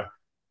area,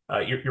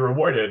 you're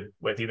rewarded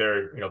with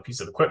either a piece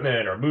of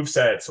equipment or move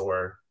sets,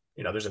 or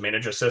there's a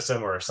manager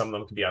system, or some of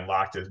them can be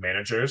unlocked as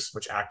managers,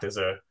 which act as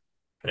an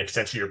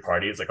extension of your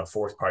party. It's like a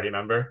fourth party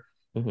member,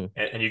 Hmm.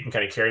 and you can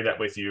kind of carry that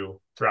with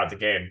you throughout the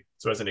game.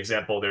 So as an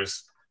example,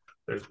 there's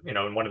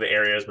in one of the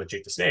areas with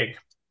Jake the Snake,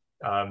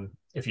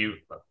 if you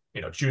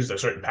choose a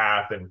certain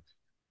path and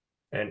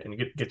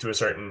get to a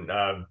certain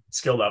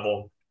skill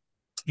level,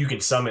 you can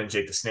summon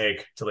Jake the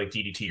Snake to like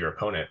DDT your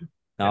opponent.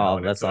 Oh,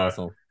 And that's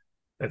awesome.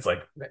 it's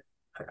like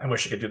I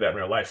wish I could do that in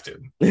real life,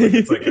 dude. Like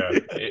it's like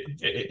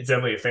it's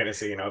definitely a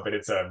fantasy, but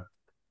it's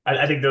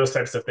I think those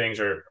types of things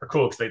are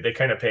cool because they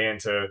kind of pay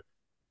into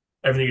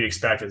everything you'd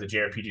expect as a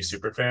JRPG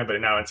super fan, but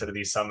now instead of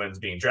these summons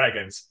being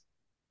dragons,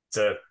 it's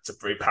a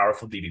very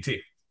powerful DDT.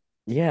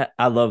 Yeah,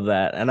 I love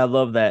that, and I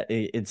love that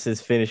it's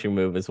his finishing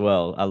move as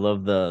well. I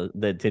love the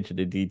attention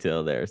to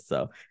detail there.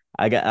 So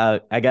I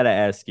gotta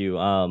ask you,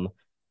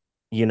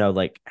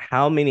 like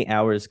how many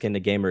hours can the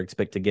gamer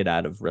expect to get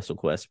out of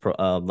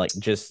WrestleQuest? Like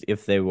just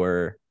if they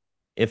were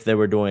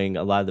doing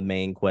a lot of the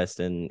main quests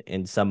and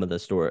some of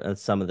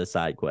the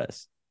side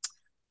quests.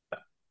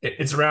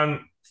 It's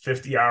around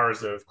 50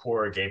 hours of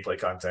core gameplay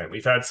content.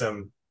 We've had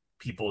some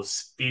people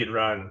speed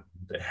run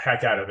the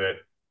heck out of it,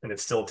 and it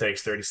still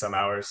takes 30 some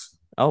hours.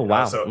 Oh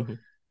wow. So Hmm. if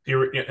you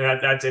were,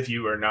 that's if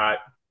you are not,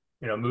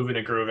 moving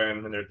and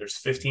grooving. And there's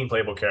 15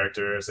 playable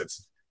characters.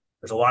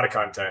 There's a lot of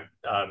content.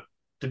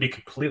 To be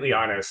completely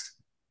honest,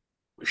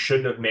 we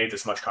shouldn't have made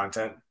this much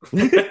content.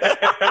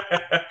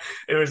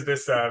 It was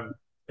this.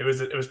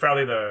 It was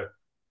probably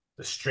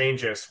the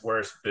strangest,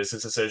 worst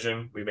business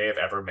decision we may have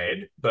ever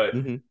made, but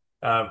Hmm.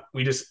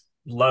 we just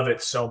love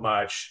it so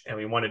much, and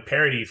we wanted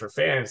parody for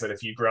fans that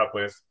if you grew up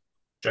with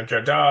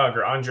Junkyard Dog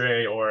or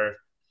Andre or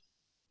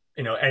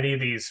any of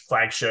these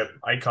flagship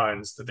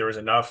icons, that there was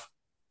enough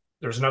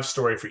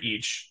story for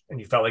each, and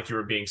you felt like you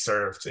were being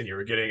served and you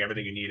were getting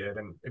everything you needed.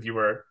 And if you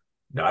were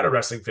not a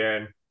wrestling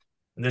fan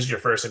and this is your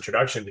first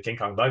introduction to King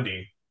Kong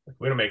Bundy,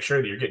 we want to make sure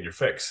that you're getting your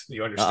fix, that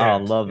you I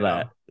understand, love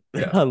that.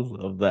 Yeah. I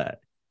love that.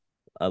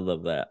 I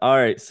love that. All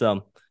right,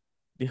 so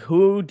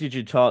who did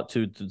you talk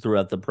to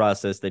throughout the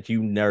process that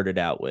you nerded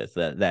out with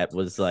that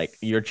was like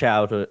your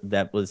childhood,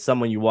 that was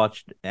someone you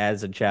watched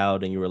as a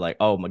child and you were like,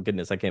 oh my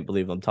goodness, I can't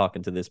believe I'm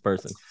talking to this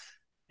person?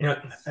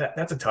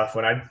 That's a tough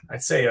one.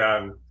 I'd say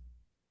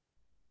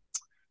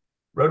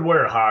Road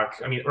Warrior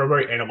Hawk. I mean, Road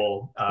Warrior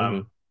Animal. Hmm.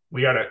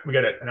 We got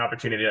an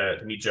opportunity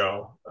to meet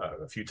Joe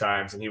a few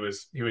times, and he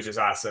was just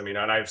awesome. And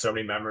I have so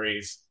many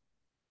memories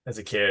as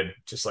a kid,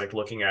 just like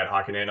looking at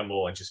Hawk and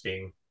Animal and just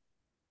being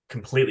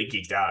completely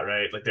geeked out.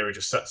 Right, like they were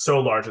just so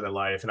larger than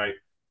life, and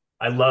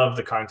I love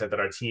the content that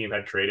our team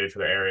had created for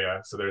the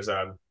area. So there's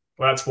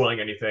without spoiling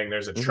anything,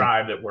 there's a Hmm.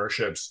 tribe that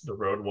worships the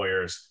Road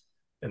Warriors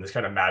in this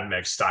kind of Mad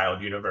Max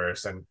styled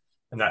universe, and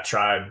that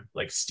tribe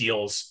like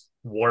steals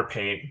war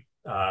paint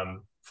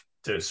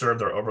to serve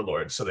their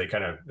overlords. So they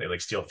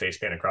like steal face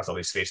paint across all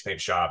these face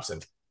paint shops.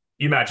 And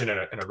you imagine in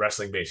a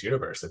wrestling based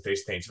universe that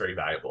face paint's very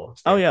valuable.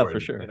 It's Oh very yeah, for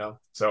important, sure.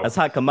 So That's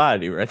hot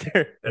commodity right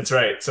there. that's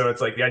right. So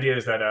it's like the idea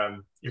is that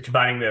you're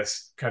combining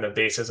this kind of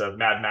basis of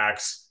Mad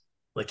Max,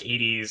 like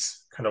 80s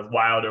kind of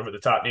wild over the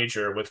top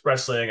nature with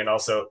wrestling, and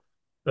also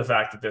the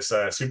fact that this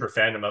super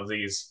fandom of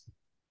these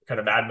kind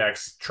of Mad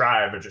Max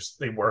tribe are just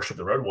they worship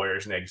the Road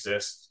Warriors and they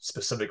exist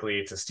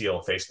specifically to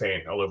steal face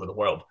paint all over the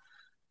world.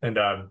 And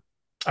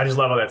I just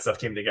love how that stuff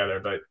came together.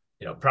 But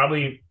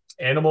probably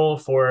Animal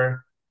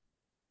for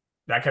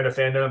that kind of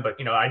fandom. But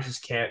I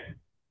just can't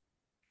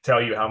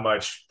tell you how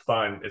much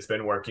fun it's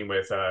been working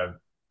with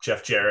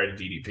Jeff Jarrett and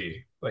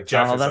DDP. Like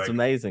Jeff Oh, is that's like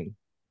amazing.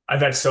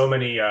 I've had so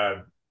many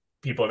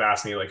people have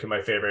asked me like who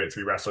my favorite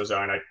three wrestlers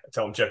are, and I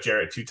tell them Jeff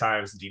Jarrett two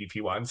times,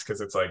 DDP once,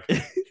 because it's like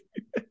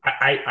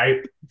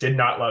I did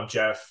not love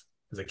Jeff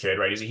as a kid,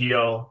 right? He's a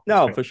heel. He's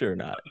No, kind for sure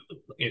not.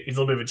 he's a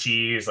little bit of a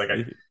cheese. Like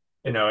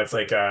it's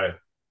like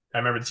I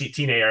remember the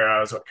teenage era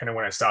was kind of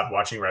when I stopped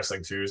watching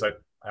wrestling too. So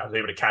I was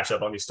able to catch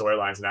up on these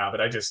storylines now,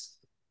 but I just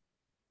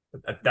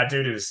that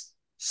dude is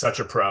such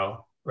a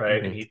pro,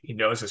 right? And Hmm. he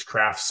knows his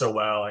craft so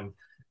well. And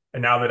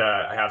now that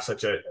I have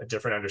such a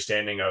different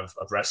understanding of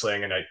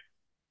wrestling, and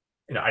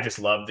I just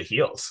love the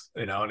heels,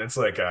 and it's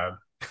like I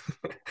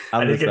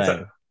I'm the think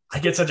same. I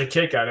get such a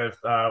kick out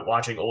of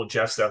watching old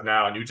Jeff stuff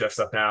now and new Jeff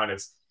stuff now, and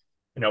it's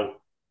you know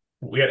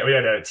we had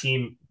a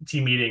team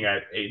meeting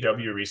at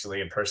AEW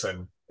recently in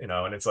person,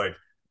 and it's like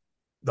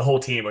the whole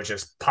team was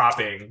just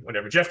popping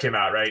whenever Jeff came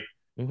out, right?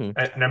 Hmm. And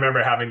I remember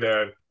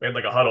we had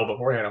like a huddle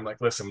beforehand. I'm like,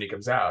 listen, when he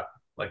comes out,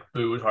 like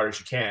boo as hard as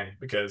you can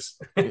because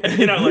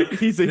like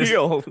He's a this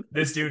heel.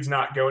 this dude's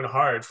not going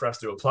hard for us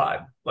to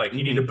applaud. Like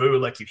you need to Hmm. boo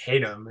like you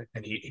hate him,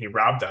 and he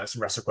robbed us,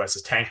 and WrestleQuest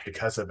is tanked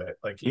because of it.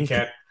 Like you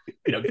can't,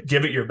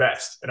 give it your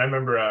best. And I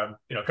remember, a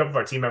couple of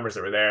our team members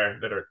that were there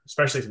that are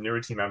especially some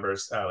newer team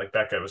members, like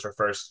Becca, it was her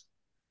first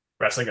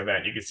wrestling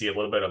event. You could see a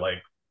little bit of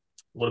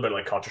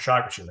like culture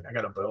shock, but she's like, I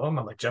gotta boo him.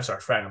 I'm like, Jeff's our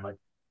friend. I'm like,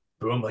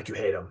 boo him like you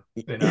hate him,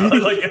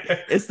 like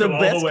It's the go all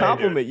the best way, dude.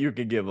 compliment you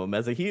could give him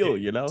as a heel,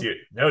 you know? Dude,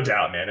 no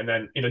doubt, man. And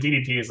then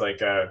DDP is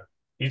like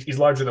he's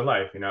larger than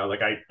life,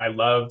 Like I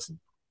loved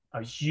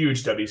a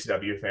huge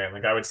WCW fan.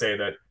 Like I would say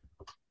that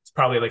it's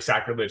probably like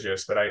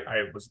sacrilegious, but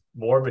I was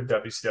more of a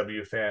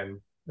WCW fan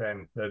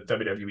than the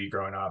WWE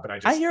growing up. And I I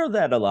just hear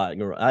that a lot.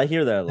 I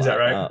hear that a is that lot.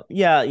 right?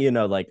 Yeah,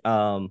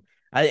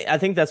 I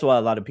think that's why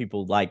a lot of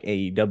people like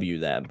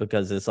AEW that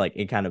because it's like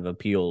it kind of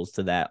appeals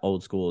to that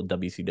old school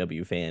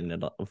WCW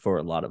fan for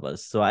a lot of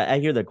us. So I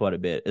hear that quite a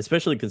bit,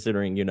 especially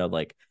considering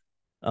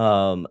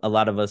a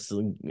lot of us,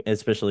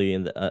 especially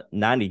in the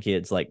 90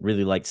 kids, like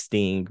really like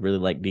Sting, really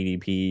like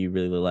DDP,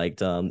 really liked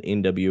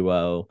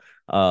NWO,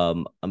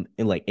 and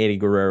like Eddie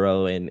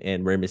Guerrero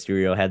and Rey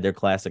Mysterio had their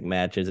classic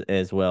matches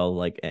as well,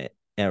 like at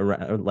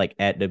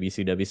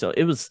WCW. So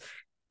it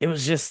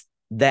was just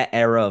that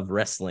era of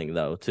wrestling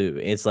though too.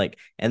 It's like,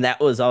 and that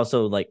was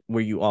also like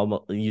where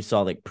you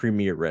saw like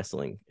premier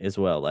wrestling as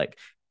well, like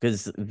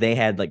because they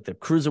had like the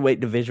cruiserweight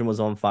division was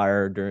on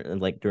fire during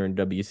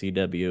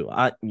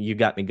WCW. You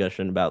got me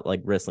gushing about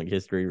like wrestling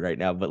history right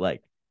now, but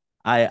like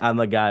I'm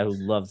a guy who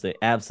loves it,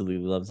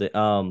 absolutely loves it.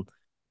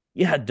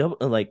 Yeah,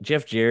 like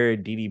Jeff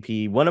Jarrett,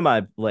 DDP. One of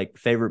my like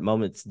favorite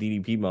moments,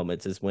 DDP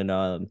moments, is when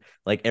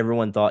like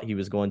everyone thought he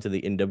was going to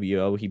the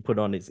NWO. He put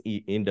on his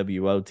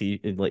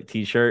NWO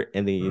t-shirt,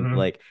 and then Mm-hmm.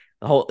 like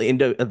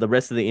the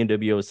rest of the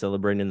NWO is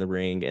celebrating in the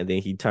ring, and then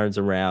he turns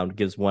around,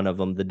 gives one of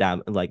them the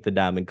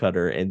diamond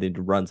cutter, and then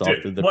runs off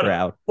Dude, through the what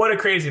crowd. what a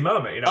crazy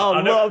moment. Oh,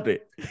 love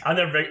it. I'll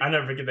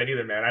never forget that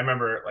either, man. I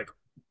remember like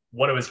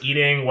what I was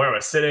eating, where I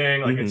was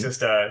sitting. Like it's Hmm.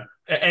 just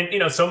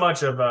and so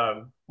much of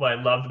what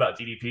I loved about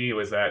DDP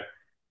was that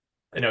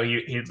he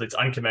had this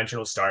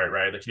unconventional start,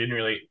 right? Like he didn't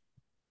really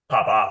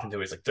pop off until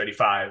he's like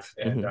 35.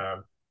 And Hmm.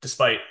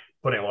 despite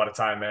putting a lot of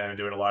time in and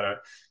doing a lot of,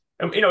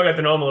 and, we got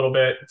to know him a little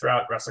bit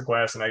throughout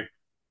WrestleQuest.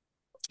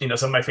 And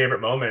some of my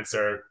favorite moments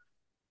are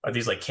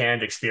these like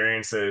canned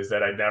experiences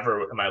that I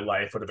never in my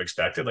life would have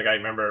expected. Like I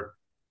remember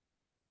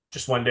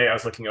just one day I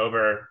was looking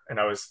over and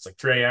it's like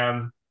 3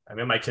 a.m. I'm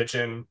in my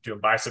kitchen doing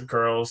bicep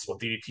curls while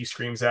DDP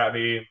screams at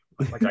me.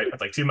 Like I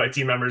like two of my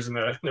team members in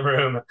the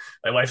room.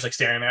 My wife's like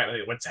staring at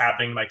me, what's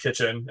happening in my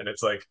kitchen, and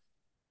it's like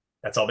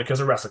that's all because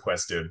of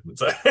WrestleQuest, dude.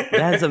 It's like,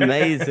 That's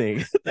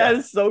amazing. That yeah,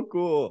 is so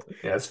cool.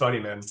 yeah, it's funny,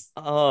 man.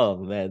 Oh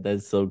man,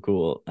 that's so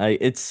cool.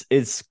 It's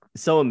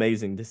so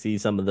amazing to see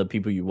some of the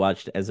people you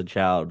watched as a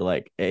child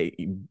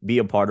be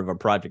a part of a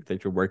project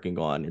that you're working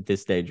on at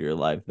this stage of your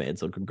life, man.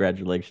 So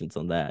congratulations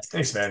on that.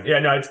 Thanks, man. Yeah,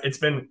 no, it's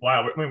been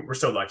wow. We're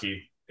so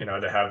lucky,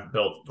 to have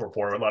built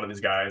rapport with a lot of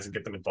these guys and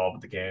get them involved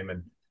with the game,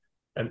 and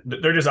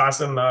they're just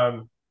awesome,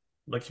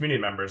 like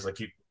community members. Like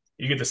you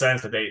get the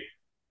sense that they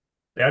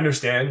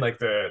understand like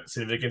the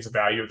significance and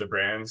value of the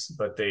brands,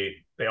 but they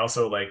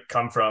also like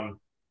come from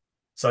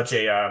such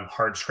a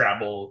hard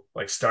scrabble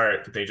like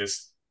start that they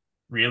just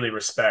really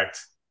respect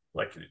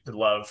like the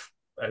love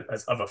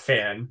as of a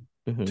fan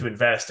Hmm. to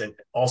invest in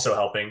also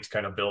helping to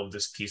kind of build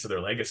this piece of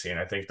their legacy. And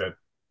I think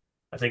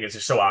it's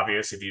just so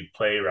obvious if you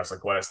play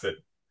WrestleQuest that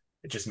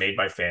it's just made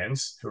by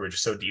fans who are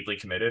just so deeply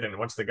committed. And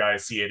once the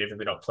guys see it, even if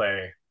they don't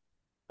play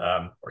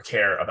or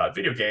care about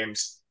video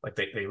games, like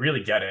they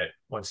really get it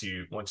once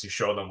you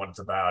show them what it's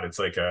about. It's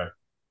like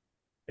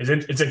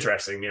it's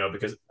interesting,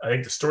 because I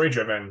think the story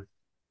driven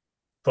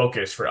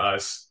focus for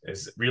us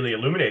is really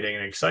illuminating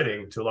and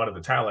exciting to a lot of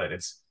the talent.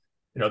 It's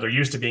they're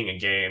used to being in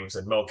games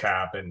and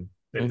mocap, and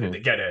Hmm. they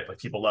get it. Like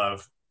people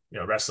love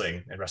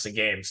wrestling and wrestling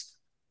games,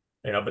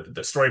 but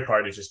the story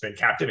part has just been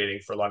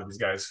captivating for a lot of these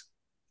guys.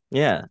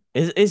 Yeah,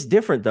 it's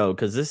different though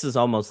because this is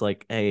almost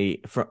like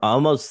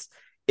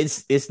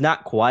it's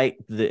not quite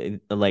the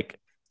like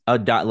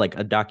like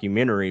a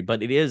documentary,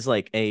 but it is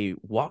like a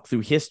walk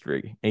through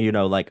history,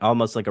 and like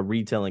almost like a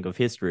retelling of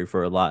history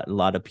for a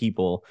lot of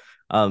people,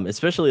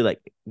 especially like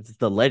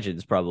the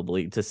legends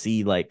probably to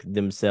see like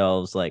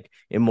themselves like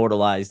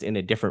immortalized in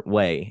a different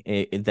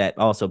way that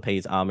also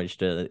pays homage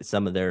to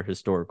some of their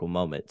historical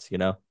moments.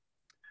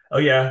 Oh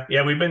yeah,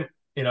 yeah, we've been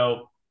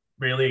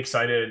really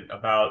excited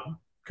about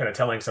kind of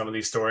telling some of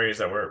these stories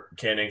that we're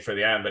canning for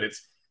the end. But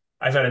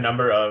I've had a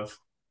number of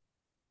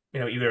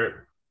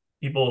either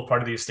people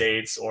part of the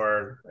estates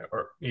or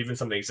even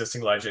some of the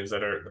existing legends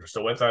that are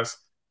still with us,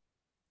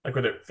 like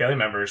with their family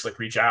members, like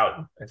reach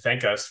out and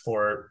thank us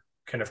for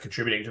kind of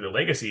contributing to the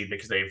legacy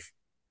because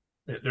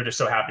they're just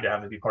so happy to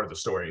have to be part of the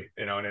story,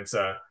 and it's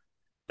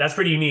that's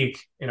pretty unique.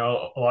 A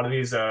lot of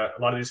these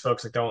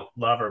folks that don't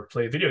love or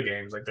play video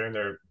games, like they're in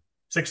their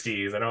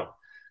 60s. I don't,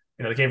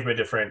 they came from a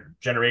different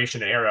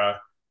generation and era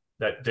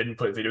that didn't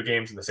put video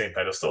games in the same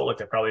pedestal. Like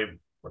they probably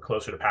were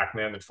closer to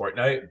Pac-Man than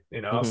Fortnite,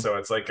 Hmm. So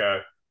it's like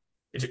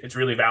it's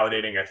really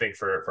validating, I think,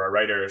 for our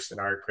writers and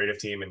our creative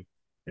team,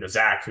 and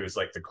Zach, who's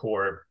like the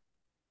core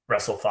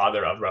wrestle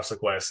father of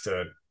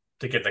WrestleQuest,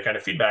 to get that kind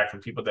of feedback from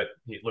people that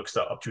he looks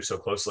up to so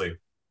closely.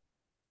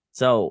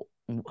 So,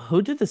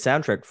 who did the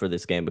soundtrack for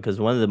this game? Because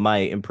one of my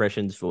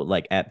impressions for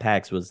like at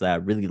PAX was that I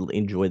really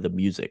enjoy the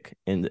music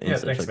and Yeah,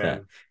 such thanks, like that.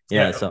 man.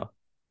 Yeah. Yeah, So,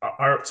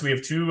 so we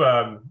have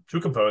two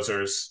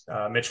composers,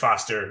 Mitch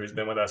Foster, who's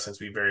been with us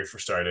since we very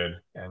first started,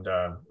 and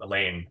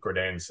Elaine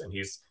Gordens, and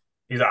he's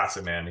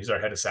awesome, man. He's our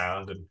head of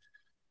sound, and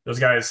those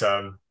guys,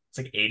 it's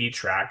like 80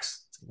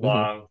 tracks, it's a mhm.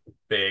 long,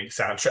 big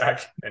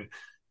soundtrack, and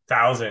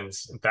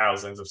thousands and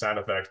thousands of sound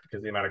effects because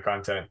of the amount of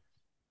content.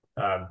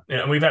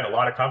 And we've had a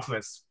lot of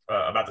compliments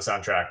about the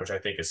soundtrack, which I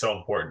think is so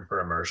important for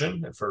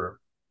immersion and for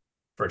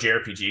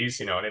JRPGs.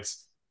 And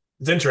it's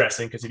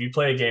interesting because if you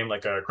play a game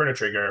like a Chrono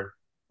Trigger,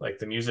 like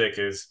the music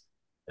is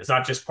it's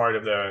not just part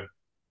of the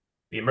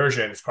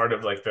immersion; it's part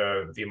of like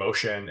the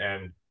emotion,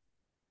 and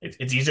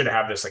it's easier to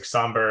have this like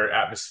somber,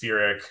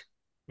 atmospheric,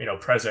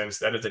 presence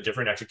that is a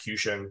different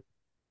execution,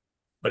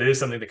 but it is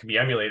something that can be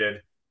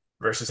emulated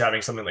versus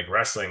having something like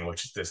wrestling,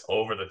 which is this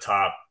over the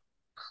top,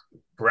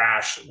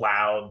 brash,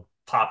 loud,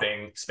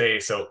 popping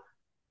space. So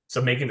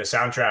making the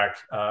soundtrack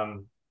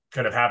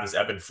kind of have this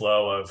ebb and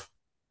flow of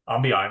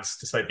ambiance,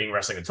 despite being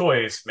wrestling and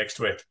toys, mixed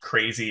with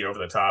crazy over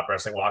the top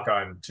wrestling walk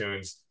on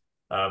tunes,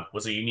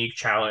 was a unique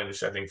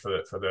challenge, I think, for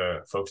the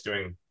folks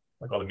doing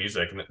like all the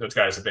music. And those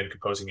guys have been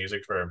composing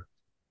music for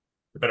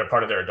the better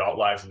part of their adult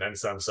lives and then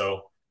some.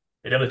 So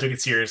they definitely took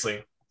it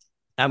seriously.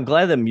 I'm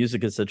glad that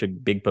music is such a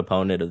big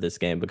proponent of this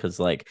game because,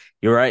 like,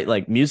 you're right.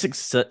 Like,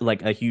 music's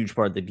like a huge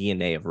part of the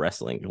DNA of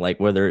wrestling. Like,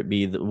 whether it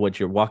be what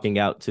you're walking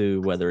out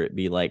to, whether it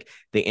be like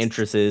the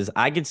entrances.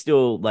 I can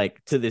still,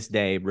 like, to this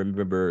day,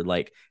 remember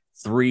like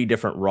three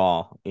different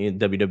Raw in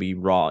WWE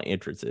Raw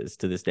entrances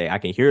to this day. I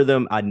can hear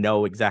them. I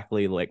know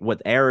exactly like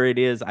what era it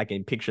is. I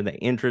can picture the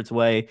entrance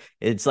way.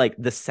 It's like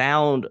the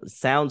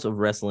sounds of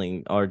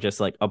wrestling are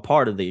just like a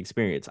part of the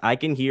experience. I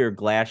can hear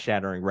glass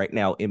shattering right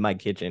now in my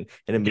kitchen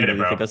and Get it,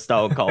 immediately think bro. of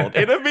Stone Cold.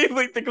 And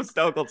immediately think of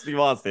Stone Cold Steve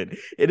Austin.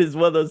 It is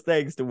one of those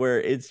things to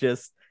where it's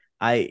just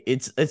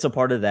it's a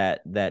part of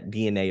that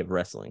DNA of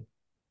wrestling.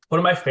 One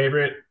of my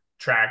favorite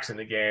tracks in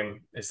the game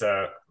is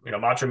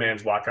Macho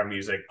Man's Walk On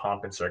Music,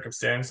 Pomp and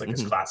Circumstance, like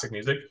his Hmm. classic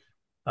music.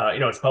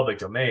 It's public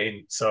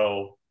domain,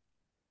 so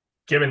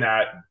given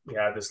that we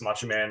have this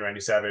Macho Man Randy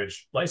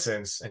Savage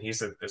license, and he's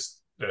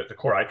the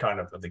core icon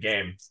of the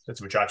game,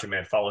 since Macho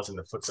Man follows in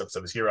the footsteps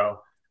of his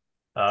hero.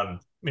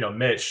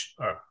 Mitch,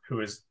 who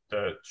is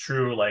the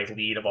true like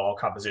lead of all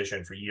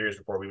composition for years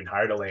before we even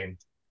hired Elaine.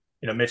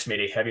 Mitch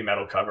made a heavy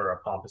metal cover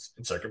of Pomp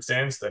and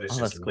Circumstance that is Oh,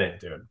 that's just cool. lit,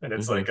 dude. And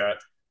it's Hmm. like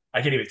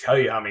I can't even tell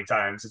you how many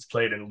times it's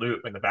played in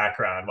loop in the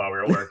background while we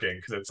were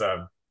working because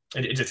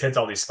it just hits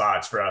all these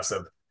spots for us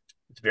of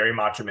it's very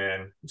Macho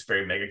Man, it's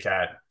very Mega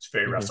Cat, it's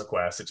very Hmm.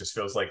 WrestleQuest. It just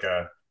feels like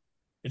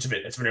it's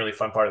been a really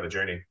fun part of the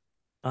journey.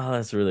 Oh,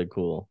 that's really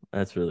cool.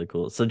 That's really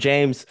cool. So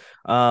James,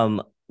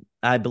 um,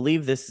 I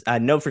believe this. I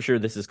know for sure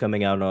this is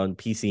coming out on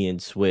PC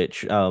and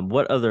Switch.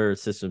 What other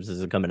systems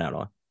is it coming out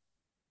on?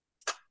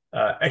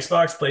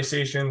 Xbox,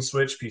 PlayStation,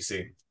 Switch,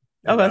 PC,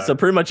 and Okay, so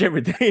pretty much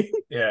everything.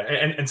 yeah,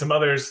 and some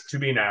others to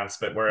be announced,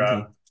 but we're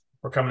Mhm.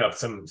 we're coming up with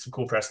some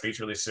cool press speech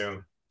really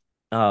soon.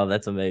 Oh,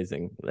 that's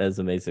amazing. That's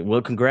amazing.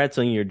 Well, congrats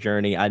on your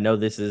journey. I know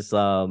this is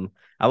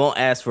I won't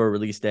ask for a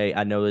release date.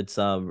 I know it's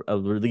a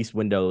release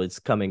window is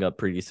coming up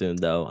pretty soon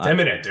though. It's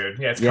imminent, dude.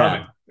 Yeah, it's Yeah.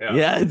 coming. Yeah.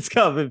 Yeah, it's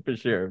coming for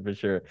sure, for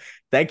sure.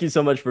 Thank you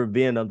so much for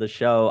being on the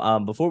show.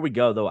 Before we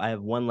go though, I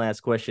have one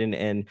last question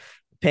and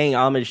paying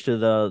homage to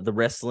the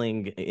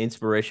wrestling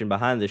inspiration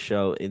behind the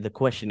show. The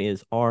question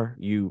is, are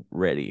you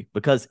ready?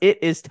 Because it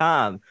is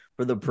time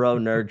for the pro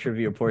nerd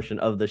trivia portion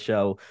of the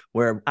show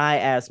where I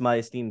ask my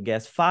esteemed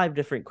guests five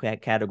different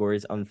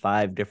categories on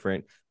five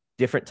different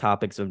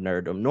topics of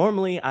nerddom.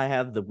 Normally, I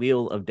have the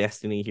Wheel of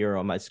Destiny here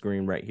on my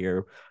screen right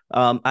here.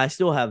 I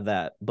still have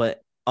that,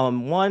 but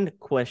on one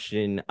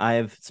question, I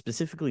have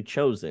specifically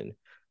chosen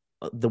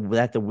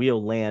that the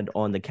wheel land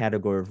on the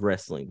category of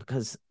wrestling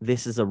because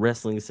this is a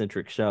wrestling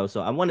centric show.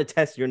 So I want to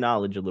test your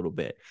knowledge a little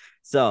bit.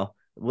 So,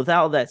 with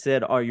all that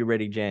said, are you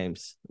ready,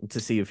 James, to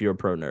see if you're a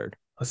pro nerd?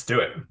 Let's do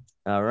it.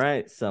 All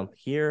right. So,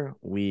 here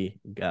we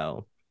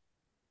go.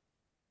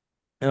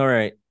 All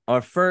right.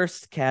 Our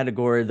first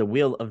category, the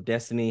Wheel of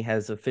Destiny,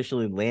 has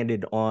officially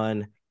landed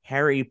on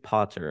Harry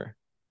Potter.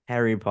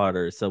 Harry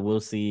Potter. So, we'll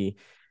see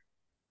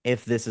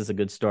if this is a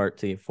good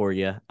start for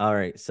you. All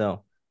right.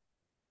 So,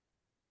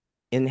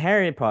 in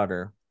Harry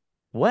Potter,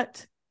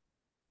 what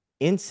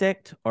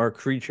insect or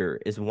creature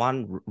is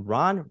Ron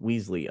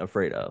Weasley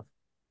afraid of?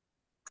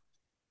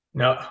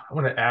 Now, I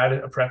want to add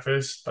a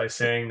preface by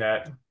saying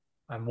that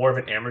I'm more of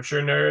an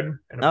amateur nerd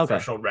and a Okay.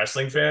 professional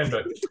wrestling fan,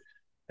 but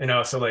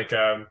so like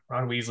Ron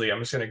Weasley,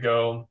 I'm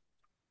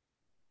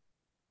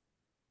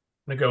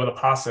gonna go with a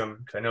possum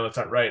because I know that's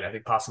not right. I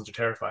think possums are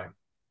terrifying.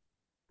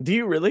 Do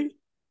you really?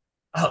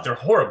 Oh, they're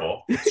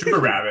horrible. Super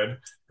rabid.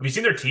 Have you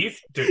seen their teeth?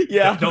 Dude,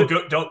 Yeah. don't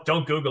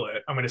Google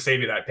it. I'm gonna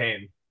save you that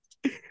pain.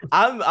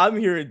 I'm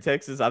here in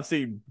Texas. I've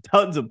seen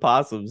tons of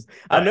possums.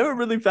 I Uh, never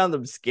really found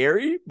them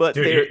scary, but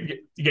dude,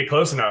 you get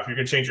close enough, you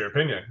can change your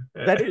opinion.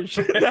 that is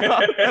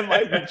that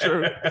might be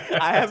true.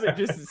 I haven't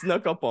just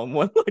snuck up on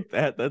one like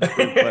that. That's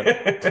pretty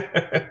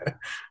funny.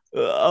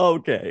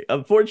 Okay.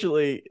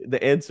 Unfortunately,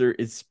 the answer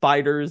is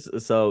spiders.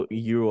 So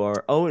you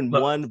are 0 and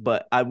Look, 1,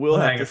 but I will low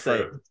have to hanging say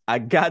fruit. I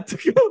got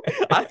to go.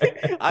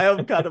 I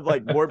am kind of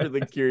like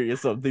morbidly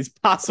curious of these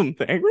possum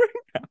thing.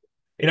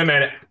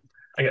 Man,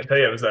 I gotta tell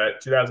you, it was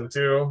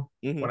 2002.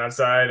 Mhm. Went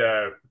outside.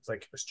 It's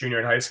like I was junior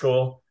in high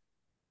school.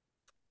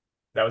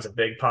 That was a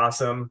big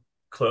possum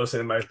close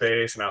in my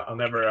face, and I'll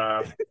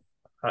never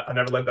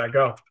let that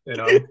go.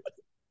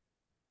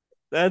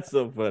 That's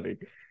so funny.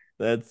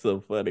 That's so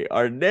funny.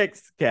 Our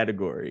next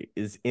category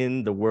is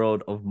in the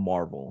world of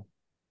Marvel.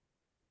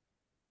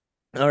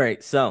 All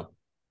right, so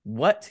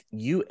what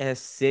US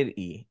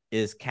city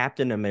is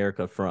Captain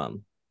America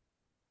from?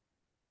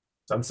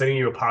 So I'm sending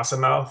you a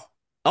possum mouth.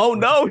 Oh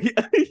I want you,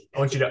 no. I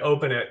want you to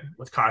open it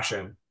with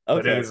caution,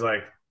 but it Okay. is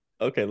like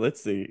Okay,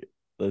 let's see.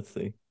 Let's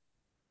see.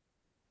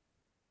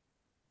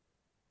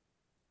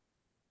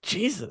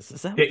 Jesus,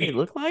 is that what it, they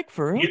look like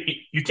for real?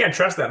 you can't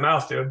trust that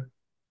mouth, dude.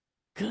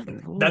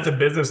 Good That's a lord.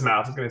 business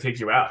mouth. It's going to take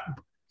you out.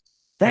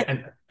 That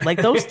And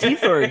like those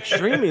teeth are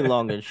extremely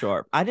long and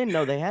sharp. I didn't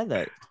know they had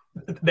that.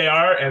 they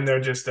are, and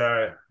they're just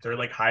they're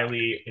like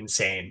highly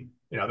insane.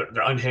 They're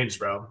unhinged,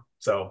 bro.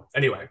 So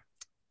anyway,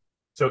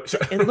 so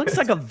It looks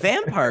like a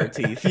vampire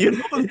teeth, you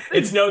know?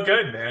 it's no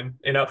good, man.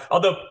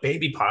 Although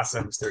baby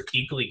possums, they're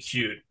equally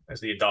cute as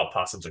the adult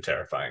possums are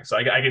terrifying. So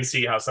I can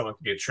see how someone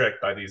could get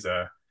tricked by these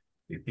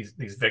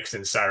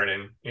vixen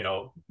sirening,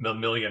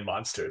 mammalian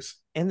monsters.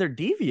 And they're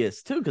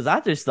devious too, because I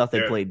just thought they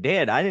Dude, played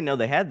dead. I didn't know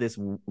they had this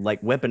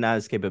like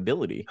weaponized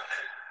capability.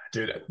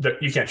 dude,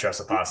 you can't trust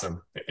a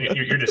possum.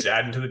 You're just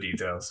adding to the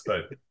details.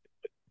 But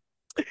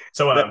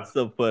so That's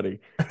so funny.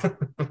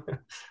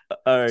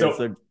 All right, so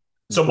so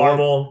so going,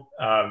 Marvel,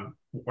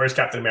 where's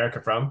Captain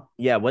America from?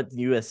 yeah, what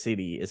US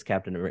city is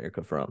Captain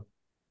America from?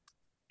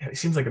 Yeah, he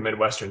seems like a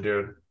Midwestern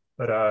dude,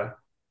 but yeah.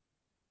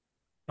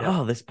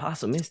 Oh, this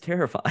possum is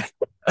terrifying.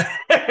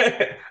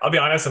 I'll be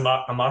honest, I'm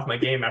off my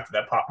game after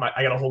that pop.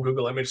 I got a whole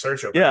Google image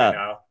search open right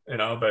Yeah.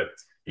 now, but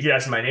you could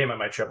ask my name, I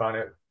might trip on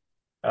it.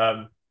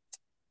 Um,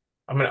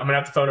 I'm gonna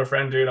have to phone a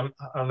friend, dude. I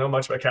don't know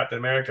much about Captain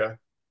America.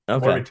 More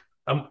Okay.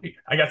 of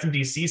I got some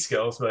DC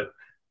skills, but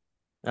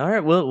All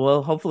right.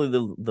 Well, hopefully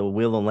the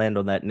wheel will land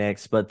on that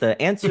next. But the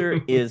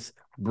answer is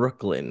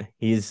Brooklyn.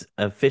 He's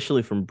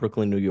officially from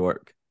Brooklyn, New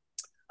York.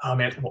 oh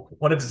man,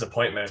 what a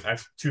disappointment. I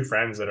have two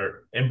friends that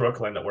are in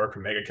Brooklyn that work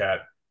for MegaCat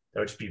that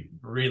would just be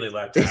really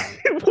let down.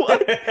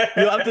 What?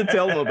 You'll have to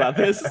tell them about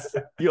this.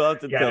 You'll have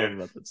to Yeah, tell dude. them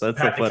about this. That's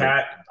so Pat the funny.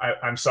 cat.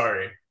 I'm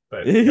sorry,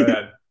 but go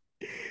ahead.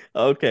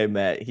 Okay,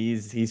 Matt.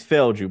 He's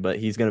failed you, but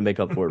he's gonna make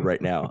up for it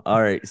right now.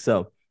 All right,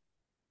 so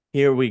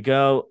here we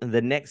go.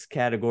 The next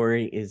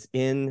category is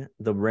in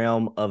the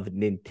realm of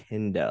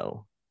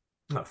Nintendo.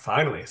 Oh,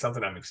 finally,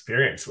 something I'm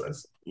experienced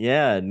with.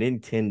 Yeah,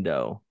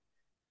 Nintendo.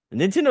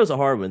 Nintendo's a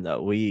hard one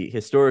though. We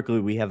historically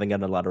we haven't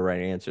gotten a lot of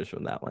right answers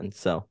from that one.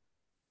 So,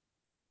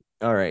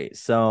 all right.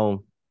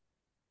 So,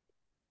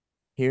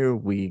 here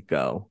we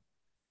go.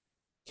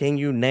 Can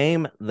you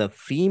name the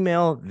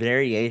female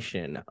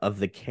variation of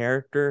the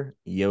character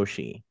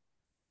Yoshi?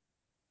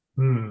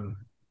 Hmm.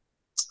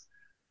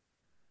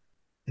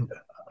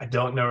 I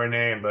don't know her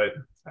name, but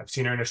I've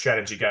seen her in a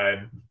strategy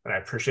guide, and I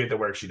appreciate the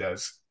work she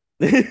does.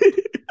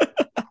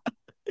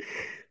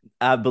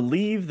 I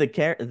believe the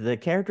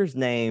character's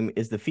name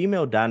is the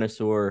female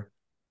dinosaur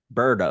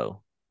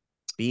Birdo.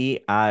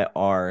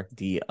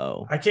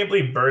 Birdo. I can't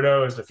believe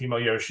Birdo is the female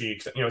Yoshi.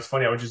 It's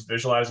funny. I was just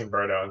visualizing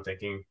Birdo and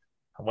thinking,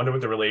 I wonder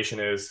what the relation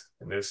is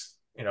in this,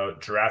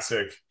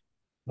 Jurassic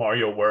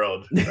Mario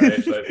world,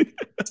 right? But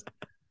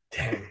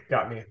dang,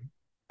 got me.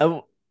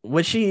 Oh,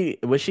 was she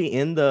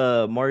in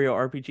the Mario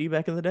RPG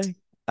back in the day?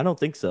 I don't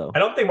think I so.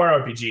 don't think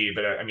Mario RPG,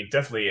 but I mean,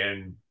 definitely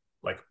in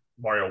like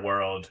Mario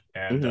World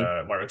and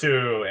Hmm. Mario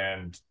 2.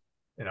 And,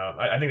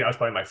 I think that was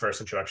probably my first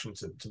introduction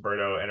to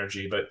Birdo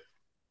Energy. But,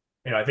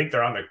 I think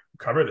they're on the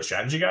cover of the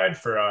strategy guide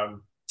for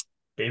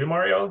Baby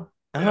Mario,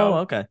 Oh,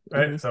 okay.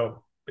 right?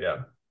 So,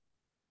 yeah.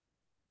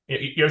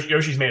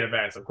 Yoshi's main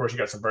events. Of course, you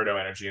got some Birdo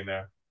energy in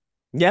there.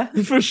 Yeah,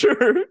 for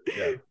sure.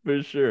 Yeah.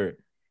 For sure.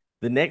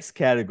 The next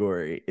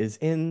category is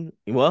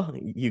well,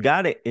 you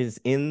got it,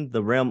 is in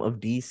the realm of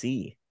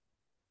DC.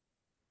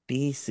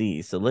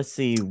 DC. So let's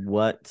see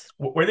what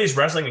Where are these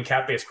wrestling and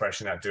cat based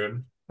question at,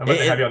 dude? I'm about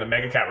to have it, you on the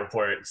Mega Cat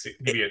report.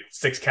 Give it, you a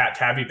six cat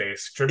tabby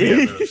based trivia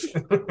moves.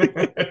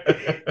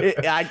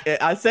 it,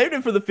 I saved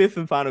it for the fifth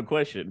and final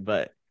question,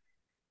 but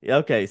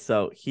okay,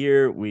 so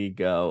here we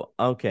go.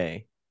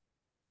 Okay.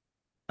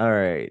 All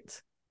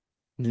right.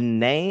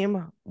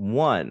 Name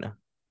one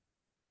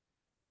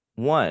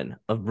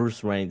of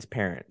Bruce Wayne's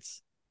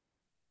parents.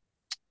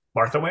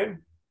 Martha Wayne?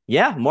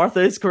 Yeah,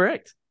 Martha is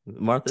correct.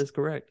 Martha is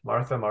correct.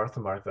 Martha, Martha,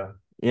 Martha.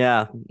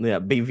 Yeah,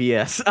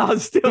 BVS. I'm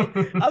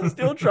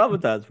still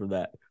traumatized from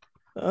that.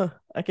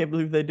 I can't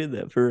believe they did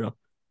that for real.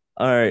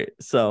 All right,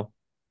 so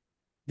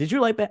did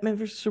you like Batman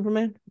versus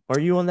Superman? Are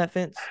you on that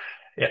fence?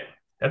 Yeah,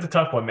 that's a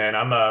tough one, man.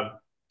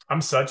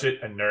 I'm such a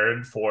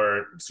nerd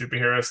for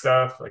superhero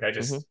stuff. Like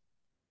Hmm.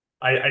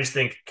 I just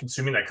think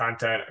consuming that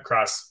content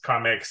across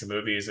comics and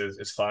movies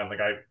is fun. Like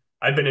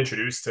I've been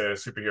introduced to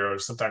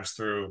superheroes sometimes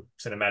through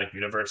cinematic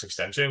universe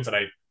extensions, and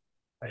I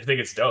think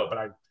it's dope.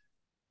 And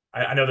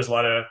I know there's a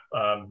lot of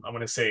I'm going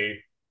to say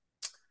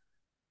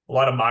a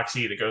lot of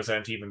moxie that goes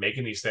into even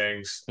making these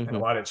things, and a Hmm.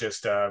 lot of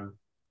just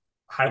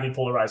highly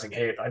polarizing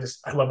hate.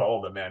 I love all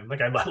of them, man.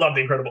 Like I love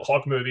the Incredible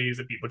Hulk movies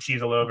that people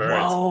cheese all over.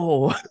 It's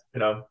Whoa. you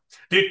know,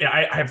 dude,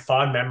 I have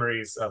fond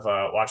memories of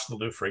watching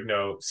the Lou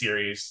Ferrigno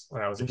series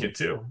when I was a Mhm. kid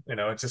too.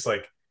 It's just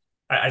like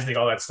I think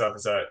all that stuff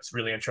is it's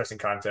really interesting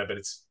content, but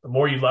it's the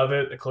more you love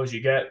it, the closer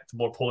you get, the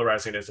more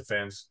polarizing it is to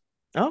fans.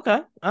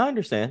 Okay, I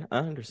understand. I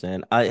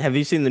understand. Have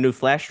you seen the new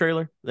Flash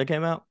trailer that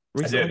came out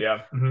I did, recently?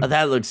 yeah.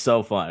 That looks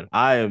so fun.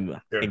 I am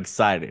Dude,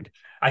 excited.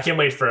 I can't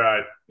wait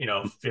for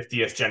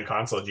 50th gen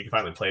consoles you can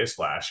finally play as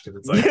Flash because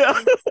it's like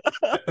Yeah,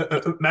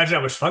 imagine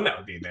how much fun that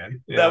would be,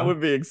 man. that would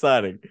be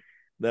exciting.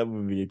 That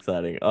would be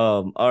exciting.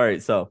 All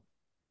right, so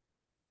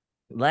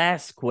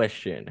last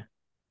question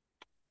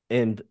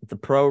in the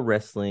pro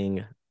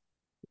wrestling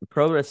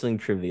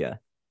trivia.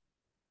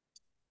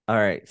 All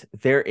right,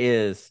 there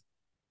is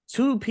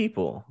two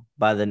people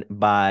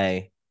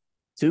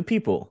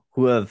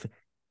who have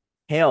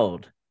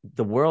held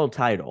the world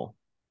title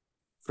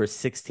for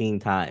 16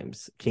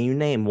 times. Can you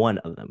name one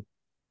of them?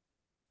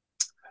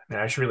 Man,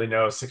 I should really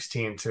know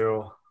 16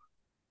 too.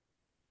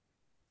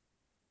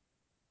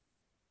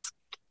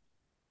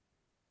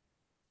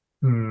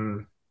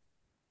 Hmm.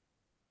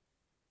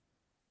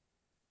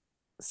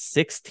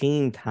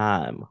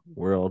 16-time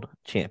world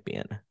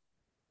champion.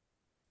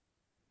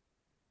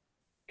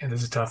 Yeah,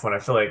 this is a tough one. I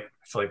feel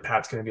like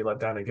Pat's gonna be let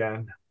down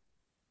again.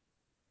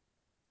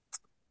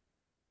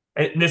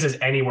 And this is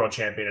any world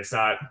champion. It's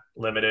not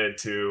limited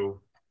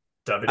to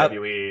Uh,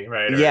 WWE,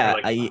 right? Or yeah,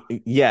 like,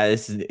 yeah,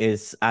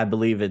 I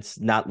believe it's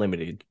not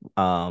limited.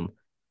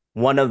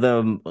 One of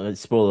them,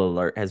 spoiler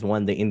alert, has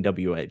won the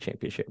NWA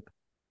championship.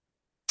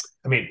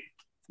 I mean,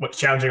 what's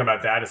challenging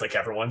about that is like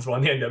everyone's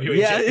won the NWA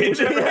Yeah,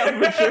 championship, yeah,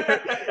 for sure.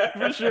 For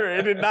right? sure.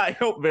 It did not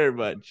help very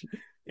much.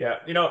 Yeah,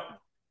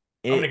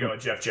 I'm gonna It go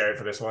with Jeff Jarrett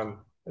for this one.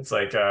 It's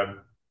like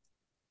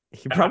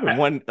He probably I,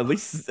 won at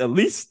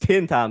least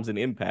 10 times in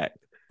Impact.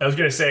 I was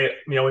gonna say,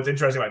 what's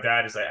interesting about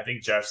that is I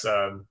think Jeff's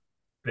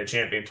been a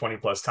champion 20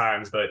 plus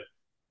times, but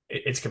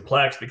it's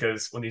complex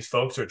because when these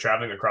folks are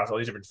traveling across all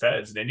these different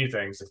feds and indie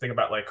things, like think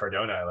about like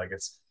Cardona, like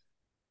it's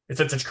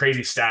such a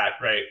crazy stat,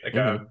 right? Like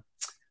Mm-hmm.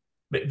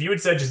 if you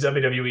had said just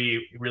WWE,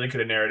 you really could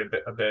have narrowed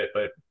it a bit,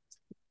 but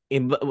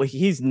Well,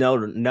 he's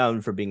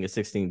known for being a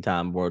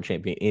 16-time world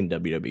champion in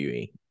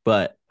WWE.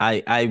 But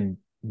I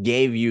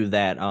gave you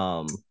that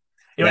I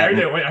that heard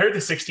that when I heard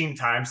the 16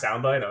 time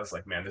soundbite, I was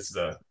like, man, this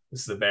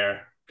is a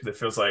bear because it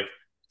feels like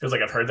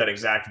I've heard that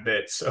exact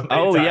bit so many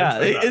oh times, yeah,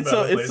 but it's I'm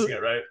a it's a placing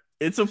it right.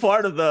 it's a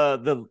part of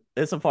the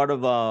it's a part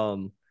of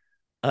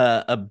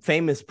a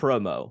famous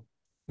promo.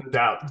 No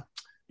doubt.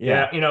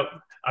 Yeah. Yeah,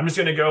 I'm just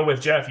gonna go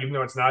with Jeff, even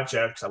though it's not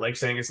Jeff, because I like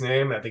saying his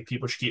name. And I think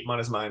people should keep him on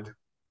his mind.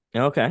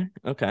 Okay.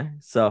 Okay.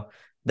 So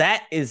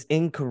that is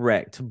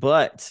incorrect,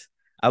 but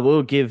I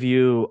will give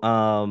you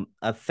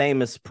a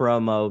famous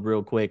promo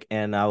real quick,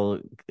 and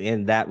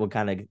that will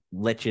kind of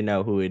let you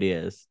know who it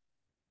is.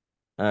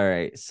 All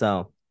right.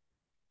 So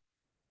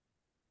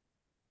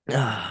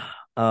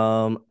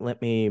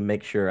let me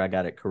make sure I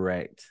got it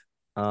correct.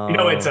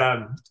 It's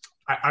Um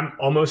I'm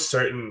almost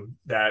certain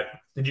that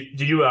did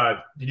you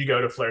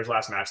go to Flair's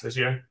last match this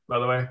year, by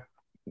the way?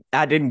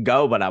 I didn't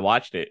go, but I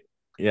watched it.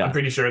 I'm Yeah.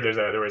 pretty sure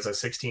there was a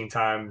 16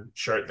 time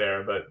shirt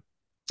there, but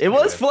It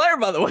was anyway. Flair,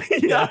 by the way.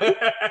 Yeah.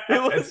 Yeah.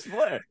 It was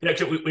Flair. Yeah,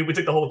 we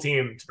took the whole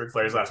team to Ric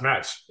Flair's last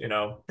match,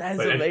 That's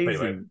but anyway,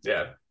 amazing.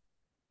 yeah.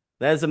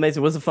 That's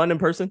amazing. Was it fun in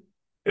person?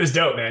 It was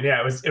dope, man.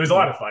 Yeah, it was a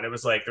lot Mhm. of fun. It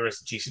was like there was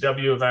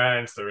GCW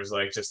events, there was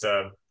like just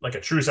a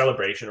true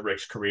celebration of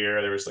Rick's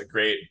career. There was like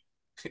great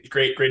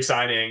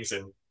signings,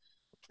 and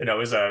it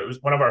was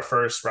one of our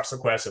first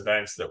WrestleQuest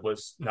events that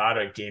was not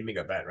a gaming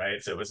event,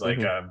 right? So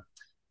Mhm.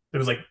 it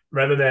was like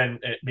rather than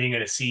it being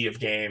in a sea of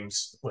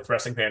games with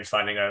wrestling fans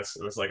finding us,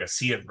 it was like a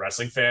sea of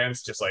wrestling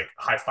fans just like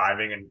high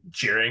fiving and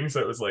cheering. So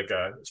it was like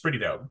it's pretty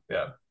dope.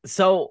 Yeah.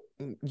 So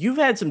you've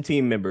had some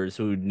team members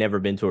who'd never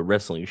been to a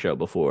wrestling show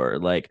before.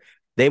 Like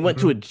they went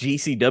to a Mm-hmm.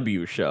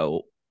 GCW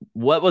show.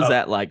 What was Oh,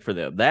 that like for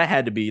them? That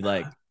had to be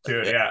like,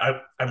 dude, yeah.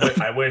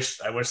 I wish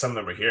some of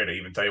them were here to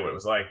even tell you what it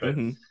was like. But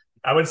mm-hmm,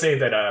 I would say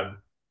that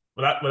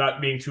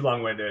without being too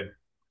long winded,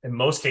 in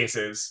most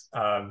cases,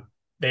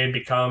 they had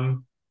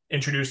become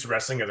introduced to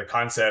wrestling as a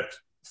concept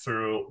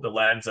through the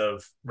lens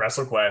of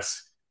WrestleQuest.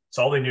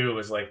 So all they knew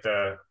was like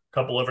the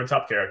couple over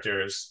top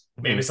characters,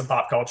 maybe mm-hmm, some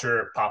pop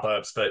culture pop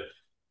ups, but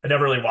I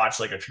never really watched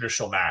like a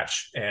traditional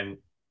match. And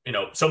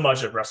so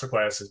much of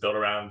WrestleQuest is built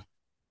around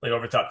like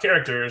over top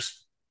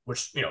characters,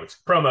 which it's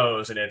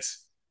promos and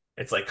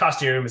it's like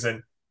costumes,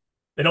 and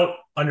they don't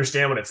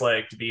understand what it's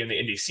like to be in the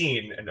indie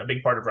scene. And a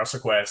big part of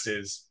WrestleQuest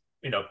is,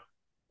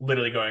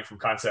 literally going from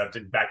concept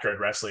and backyard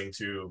wrestling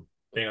to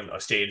being on a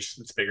stage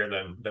that's bigger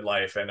than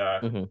life. And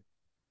mm-hmm.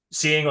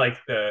 seeing like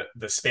the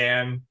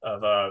span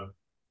of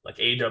like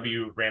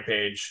AEW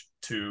Rampage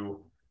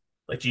to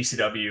like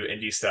GCW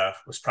indie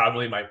stuff was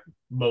probably my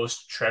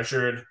most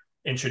treasured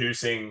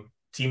introducing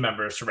team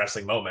members to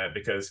wrestling moment,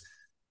 because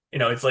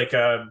it's like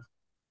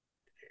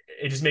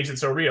it just makes it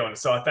so real and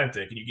it's so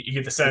authentic. And you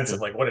get the sense of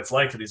Mm-hmm. like what it's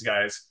like for these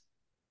guys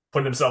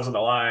putting themselves on the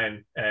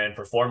line and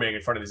performing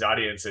in front of these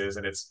audiences.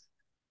 And it's,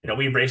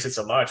 we embraced it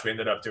so much. We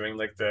ended up doing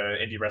like the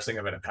indie wrestling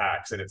event at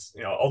PAX. And it's,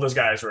 all those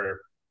guys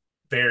were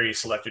very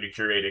selected and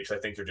curated because I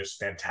think they're just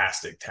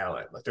fantastic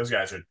talent. Like those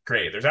guys are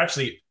great. There's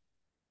actually,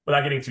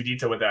 without getting too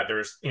detailed with that,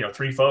 there's,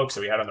 three folks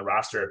that we had on the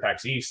roster at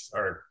PAX East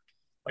are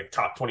like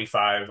top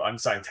 25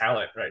 unsigned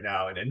talent right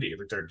now in indie.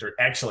 Like they're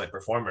excellent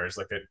performers.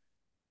 Like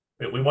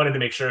we wanted to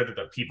make sure that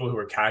the people who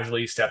were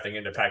casually stepping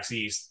into PAX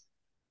East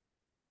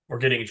were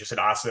getting just an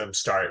awesome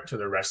start to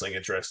their wrestling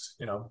interest.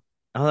 Oh,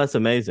 that's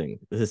amazing.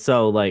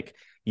 So like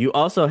you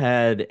also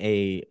had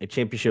a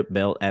championship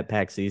belt at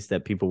PAX East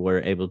that people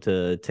were able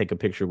to take a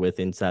picture with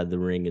inside the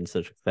ring and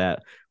such like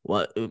that.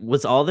 What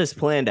was all this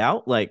planned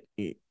out? Like,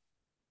 Yeah,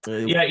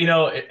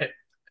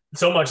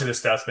 so much of this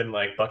stuff's been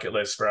like bucket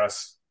list for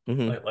us.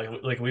 mm-hmm,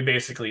 Like we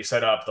basically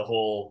set up the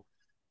whole,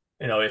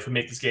 if we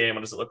make this game,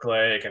 what does it look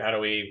like, and how do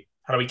we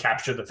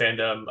capture the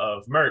fandom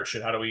of merch,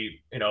 and how do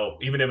we,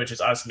 even if it's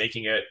just us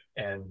making it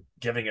and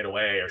giving it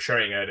away or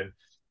sharing it, and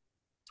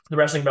the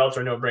wrestling belts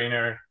are no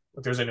brainer.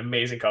 There's an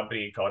amazing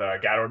company called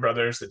Gatto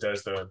Brothers that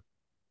does the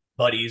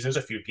buddies. There's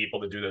a few people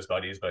that do those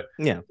buddies, but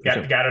yeah, for the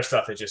sure. Gatto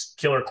stuff is just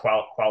killer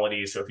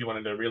quality. So if you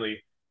wanted to really,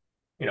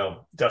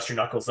 dust your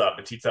knuckles up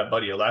and teach that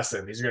buddy a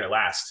lesson, these are going to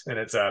last. And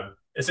it's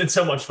been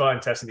so much fun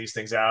testing these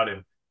things out.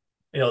 And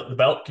the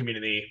belt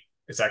community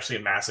is actually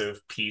a massive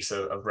piece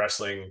of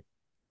wrestling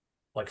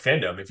like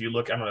fandom. If you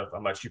look, I don't know how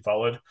much you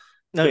followed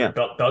No, different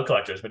yeah. belt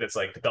collectors, but it's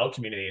like the belt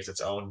community is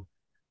its own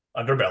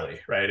underbelly,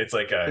 right? It's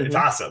like it's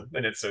Mm-hmm. awesome,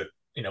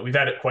 and we've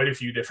had quite a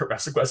few different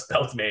WrestleQuest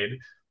belts made,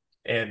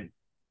 and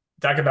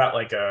talk about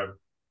like a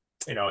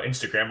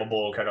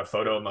Instagrammable kind of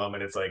photo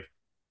moment. It's like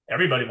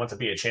everybody wants to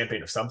be a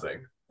champion of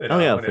something, Oh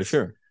yeah, and for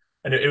sure.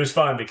 it was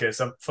fun because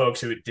some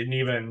folks who didn't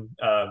even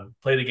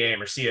play the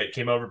game or see it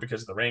came over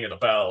because of the ring of the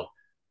belt.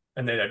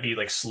 and then I'd be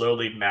like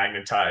slowly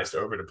magnetized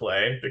over to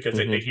play because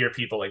they Hmm. hear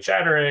people like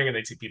chattering and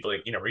they see people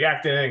like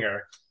reacting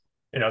or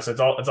so it's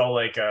all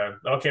like it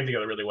all came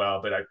together really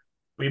well. But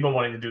we've been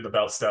wanting to do the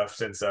belt stuff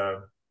since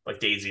like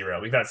day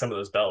zero. We've had some of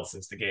those belts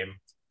since the game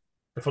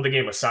before the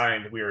game was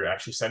signed. We were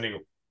actually sending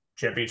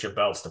championship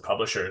belts to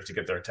publishers to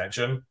get their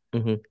attention.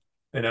 Hmm.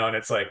 And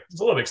it's like it's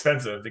a little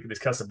expensive to get these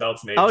custom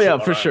belts made Oh and ship yeah,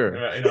 them for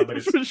around. sure. But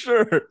it's For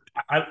sure.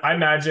 I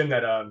imagine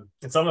that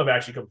and some of them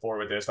actually come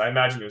forward with this. But I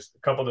imagine there's a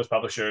couple of those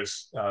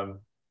publishers have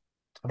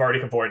already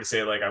come forward to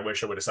say like I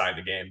wish I would have signed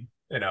the game.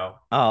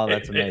 Oh,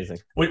 that's amazing.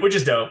 Which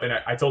is dope. And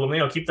I told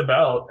them keep the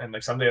belt and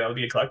like someday that'll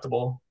be a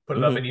collectible. Put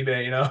it up Hmm. in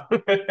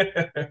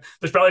eBay.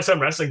 There's probably some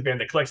wrestling fan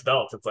that collects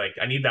belts. It's like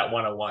I need that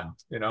 101.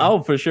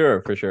 Oh, for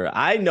sure, for sure.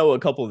 I know a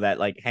couple that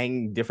like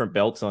hang different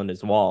belts on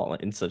his wall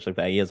and such like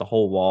that. He has a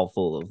whole wall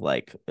full of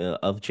like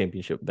of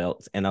championship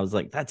belts, and I was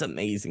like, that's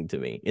amazing to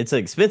me. It's an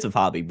expensive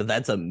hobby, but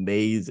that's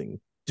amazing.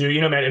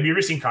 Dude, man, have you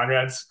ever seen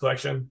Conrad's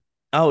collection?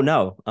 Oh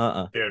no,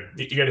 uh-uh.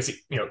 Dude, you got to see,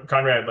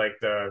 Conrad, like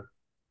the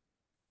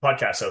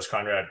podcast host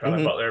Conrad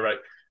Hmm. Butler, right?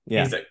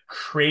 Yeah. He's a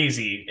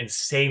crazy,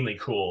 insanely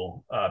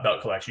cool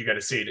belt collection. You got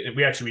to see it.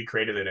 We actually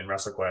recreated it in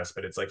WrestleQuest,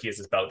 but it's like he has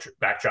this belt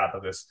backdrop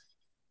of this,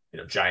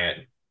 giant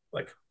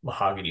like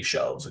mahogany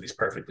shelves with these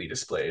perfectly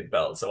displayed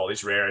belts of all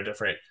these rare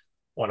different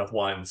one of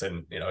ones,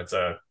 and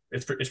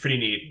it's pretty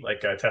neat,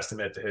 like a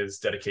testament to his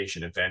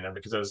dedication and fandom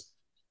because those,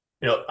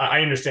 I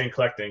understand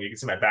collecting. You can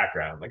see my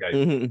background, like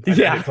Hmm. I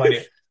Yeah. did plenty.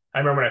 I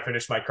remember when I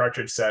finished my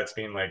cartridge sets,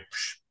 being like,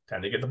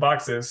 time to get the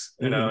boxes,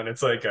 Hmm. and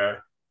it's like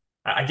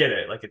I get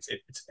it. Like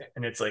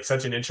it's like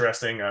such an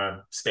interesting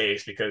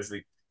space because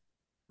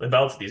the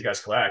belts that these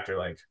guys collect are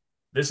like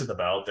this is the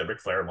belt that Ric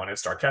Flair won at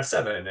Starrcast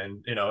 7,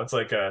 and it's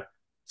like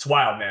it's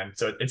wild, man.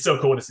 So it's so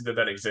cool to see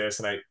that exists,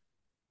 and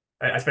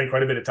I spent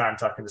quite a bit of time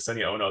talking to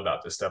Sonny Ono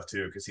about this stuff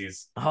too because Oh,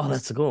 he's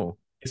that's cool.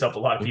 he's helped a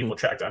lot of Hmm. people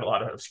track down a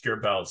lot of obscure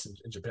belts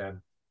in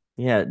Japan.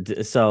 Yeah.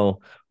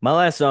 So my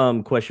last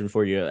question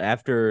for you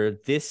after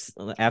this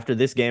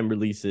game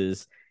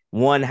releases,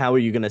 one, how are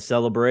you going to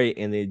celebrate?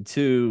 And then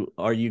two,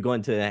 are you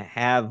going to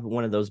have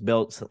one of those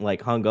belts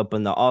like hung up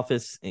in the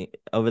office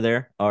over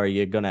there? Or are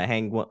you going to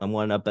hang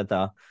one up at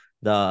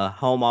the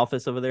home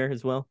office over there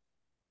as well?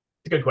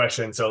 It's a good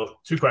question. So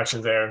two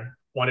questions there.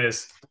 One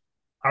is,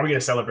 are we going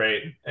to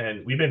celebrate?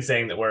 And we've been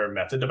saying that we're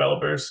method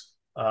developers.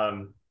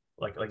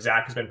 Like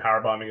Zach has been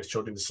power bombing his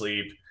children to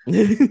sleep.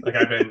 Like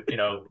I've been,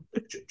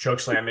 choke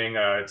slamming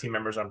team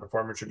members on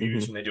performance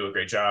reviews Hmm. when they do a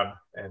great job,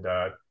 and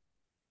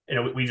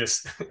we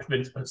just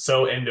been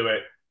so into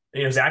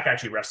it. Zach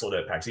actually wrestled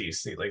at PAX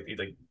East.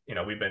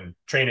 We've been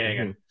training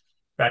Hmm. and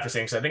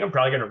practicing. So I think I'm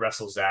probably going to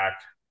wrestle Zach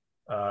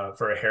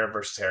for a hair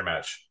versus hair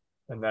match,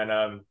 and then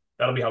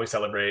that'll be how we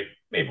celebrate.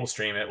 Maybe we'll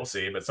stream it. We'll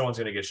see, but someone's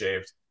going to get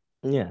shaved.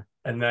 Yeah.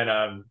 And then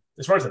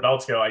as far as the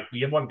belts go,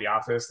 we have one at the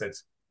office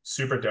that's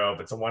super dope.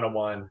 It's a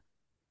 101.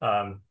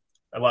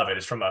 I love it.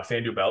 It's from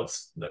FanDuel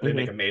Belts. They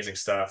make Hmm. amazing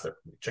stuff.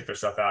 Check their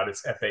stuff out.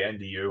 It's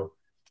FANDU.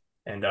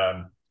 And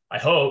I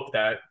hope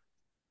that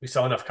we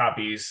sell enough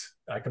copies.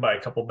 I could buy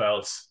a couple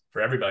belts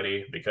for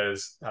everybody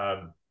because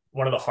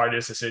one of the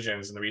hardest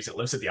decisions and the reason it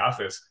lives at the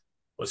office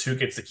was who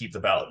gets to keep the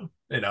belt.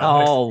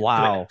 Oh,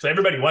 wow. So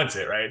everybody wants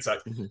it, right? So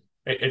Mhm.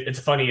 it's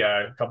a funny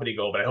company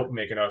goal, but I hope we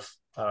make enough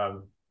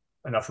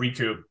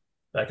recoup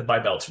that I could buy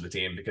belts for the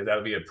team because that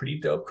would be a pretty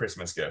dope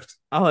Christmas gift.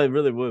 Oh, it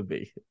really would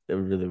be. It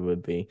really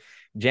would be.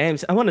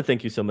 James, I want to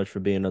thank you so much for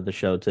being on the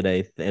show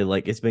today.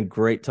 Like, it's been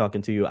great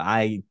talking to you.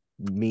 I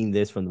mean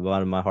this from the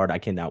bottom of my heart. I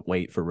cannot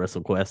wait for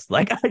WrestleQuest.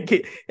 Like,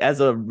 as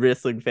a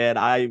wrestling fan,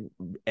 I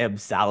am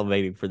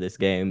salivating for this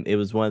game. It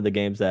was one of the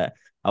games that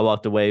I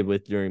walked away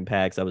with during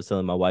PAX. I was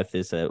telling my wife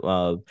this at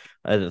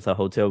a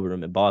hotel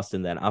room in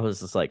Boston that I was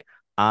just like,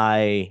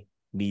 I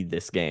need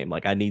this game.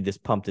 Like, I need this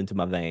pumped into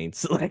my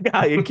veins. Like,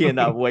 I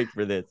cannot wait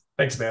for this.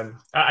 Thanks, man.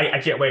 I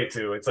can't wait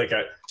to. It's like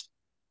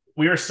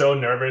we were so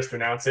nervous to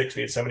announce it because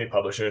we had so many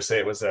publishers say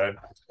it was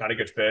not a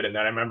good fit. And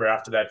then I remember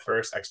after that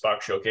first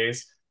Xbox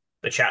showcase,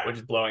 the chat was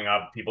just blowing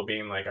up. People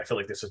being like, "I feel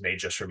like this was made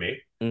just for me,"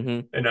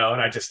 Mm-hmm. And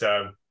I just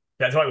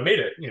that's why we made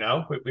it. We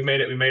made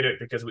it. We made it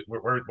because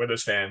we're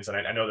those fans, and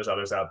I know there's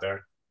others out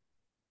there.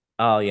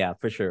 Oh yeah,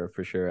 for sure,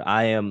 for sure.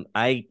 I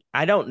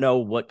don't know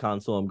what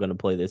console I'm gonna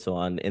play this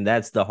on, and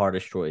that's the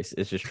hardest choice.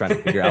 It's just trying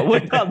to figure out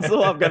what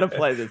console I'm gonna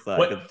play this on.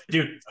 What,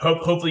 dude?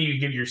 Hopefully you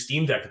give your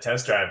Steam Deck a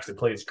test drive because it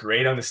plays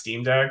great on the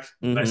Steam Deck.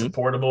 Nice Mm-hmm. and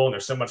portable, and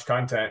there's so much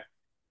content.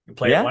 You can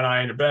play it Yeah, one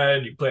eye in your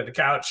bed. You can play it on the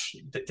couch.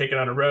 You can take it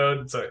on the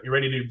road. So you're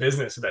ready to do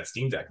business with that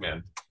Steam Deck,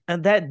 man.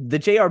 and that the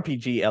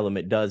JRPG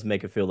element does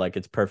make it feel like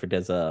it's perfect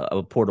as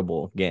a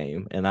portable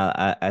game, and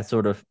I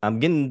sort of I'm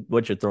getting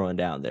what you're throwing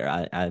down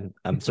there.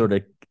 I'm sort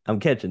of I'm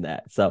catching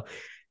that. So,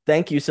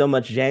 thank you so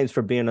much, James,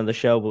 for being on the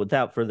show. But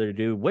without further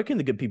ado, where can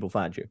the good people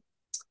find you?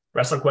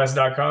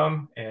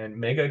 WrestleQuest.com and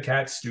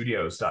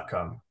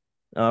MegaCatStudios.com.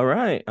 All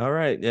right, all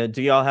right.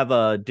 Do y'all have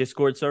a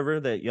Discord server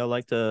that y'all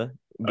like to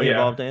Oh be yeah,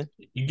 involved in?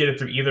 you get it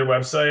through either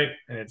website,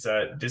 and it's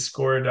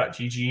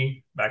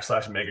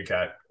discord.gg/megacat.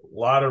 A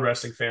lot of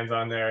wrestling fans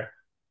on there.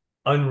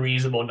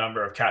 unreasonable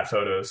number of cat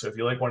photos. So if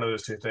you like one of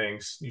those two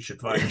things, you should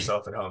find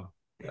yourself at home.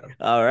 Yeah.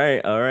 All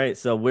right, all right.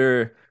 So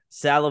we're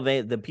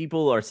salivate. The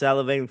people are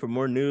salivating for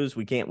more news.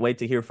 We can't wait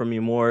to hear from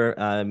you more.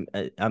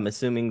 I'm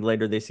assuming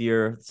later this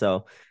year.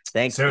 So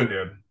Soon,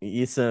 dude.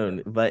 you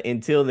soon. But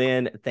until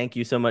then, thank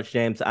you so much,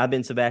 James. I've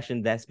been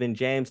Sebastian. That's been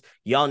James.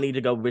 Y'all need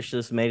to go wish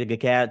this Mega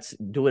Cats.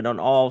 Do it on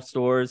all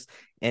stores,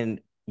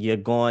 and you're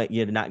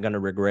not gonna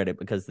regret it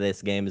because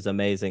this game is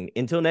amazing.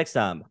 Until next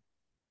time,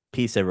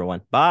 peace,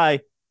 everyone. Bye.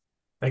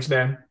 Thanks,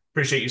 man.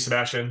 Appreciate you,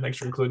 Sebastian. Thanks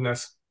for including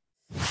us.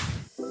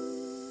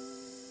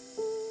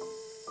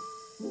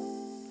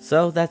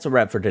 So that's a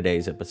wrap for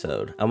today's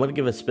episode. I want to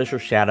give a special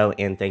shout out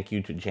and thank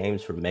you to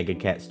James from Mega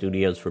Cat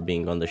Studios for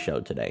being on the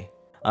show today.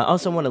 I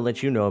also want to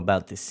let you know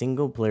about the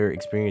Single Player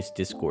Experience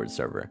Discord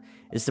server.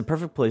 It's the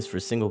perfect place for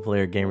single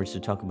player gamers to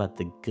talk about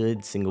the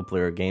good single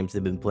player games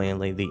they've been playing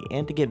lately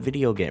and to get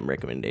video game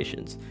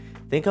recommendations.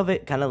 Think of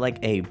it kind of like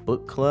a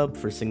book club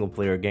for single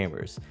player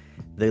gamers.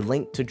 The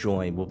link to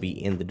join will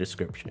be in the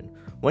description.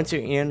 Once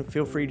you're in,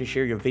 feel free to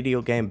share your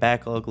video game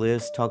backlog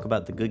list, talk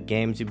about the good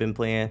games you've been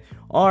playing,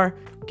 or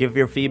give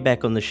your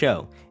feedback on the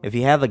show. If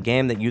you have a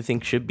game that you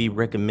think should be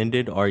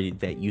recommended or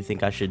that you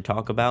think I should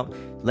talk about,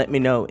 let me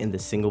know in the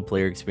Single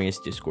Player Experience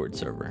Discord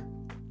server.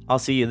 I'll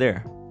see you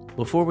there.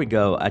 Before we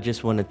go, I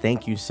just want to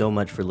thank you so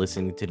much for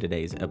listening to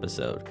today's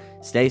episode.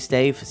 Stay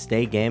safe,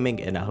 stay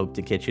gaming, and I hope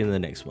to catch you in the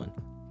next one.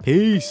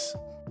 Peace!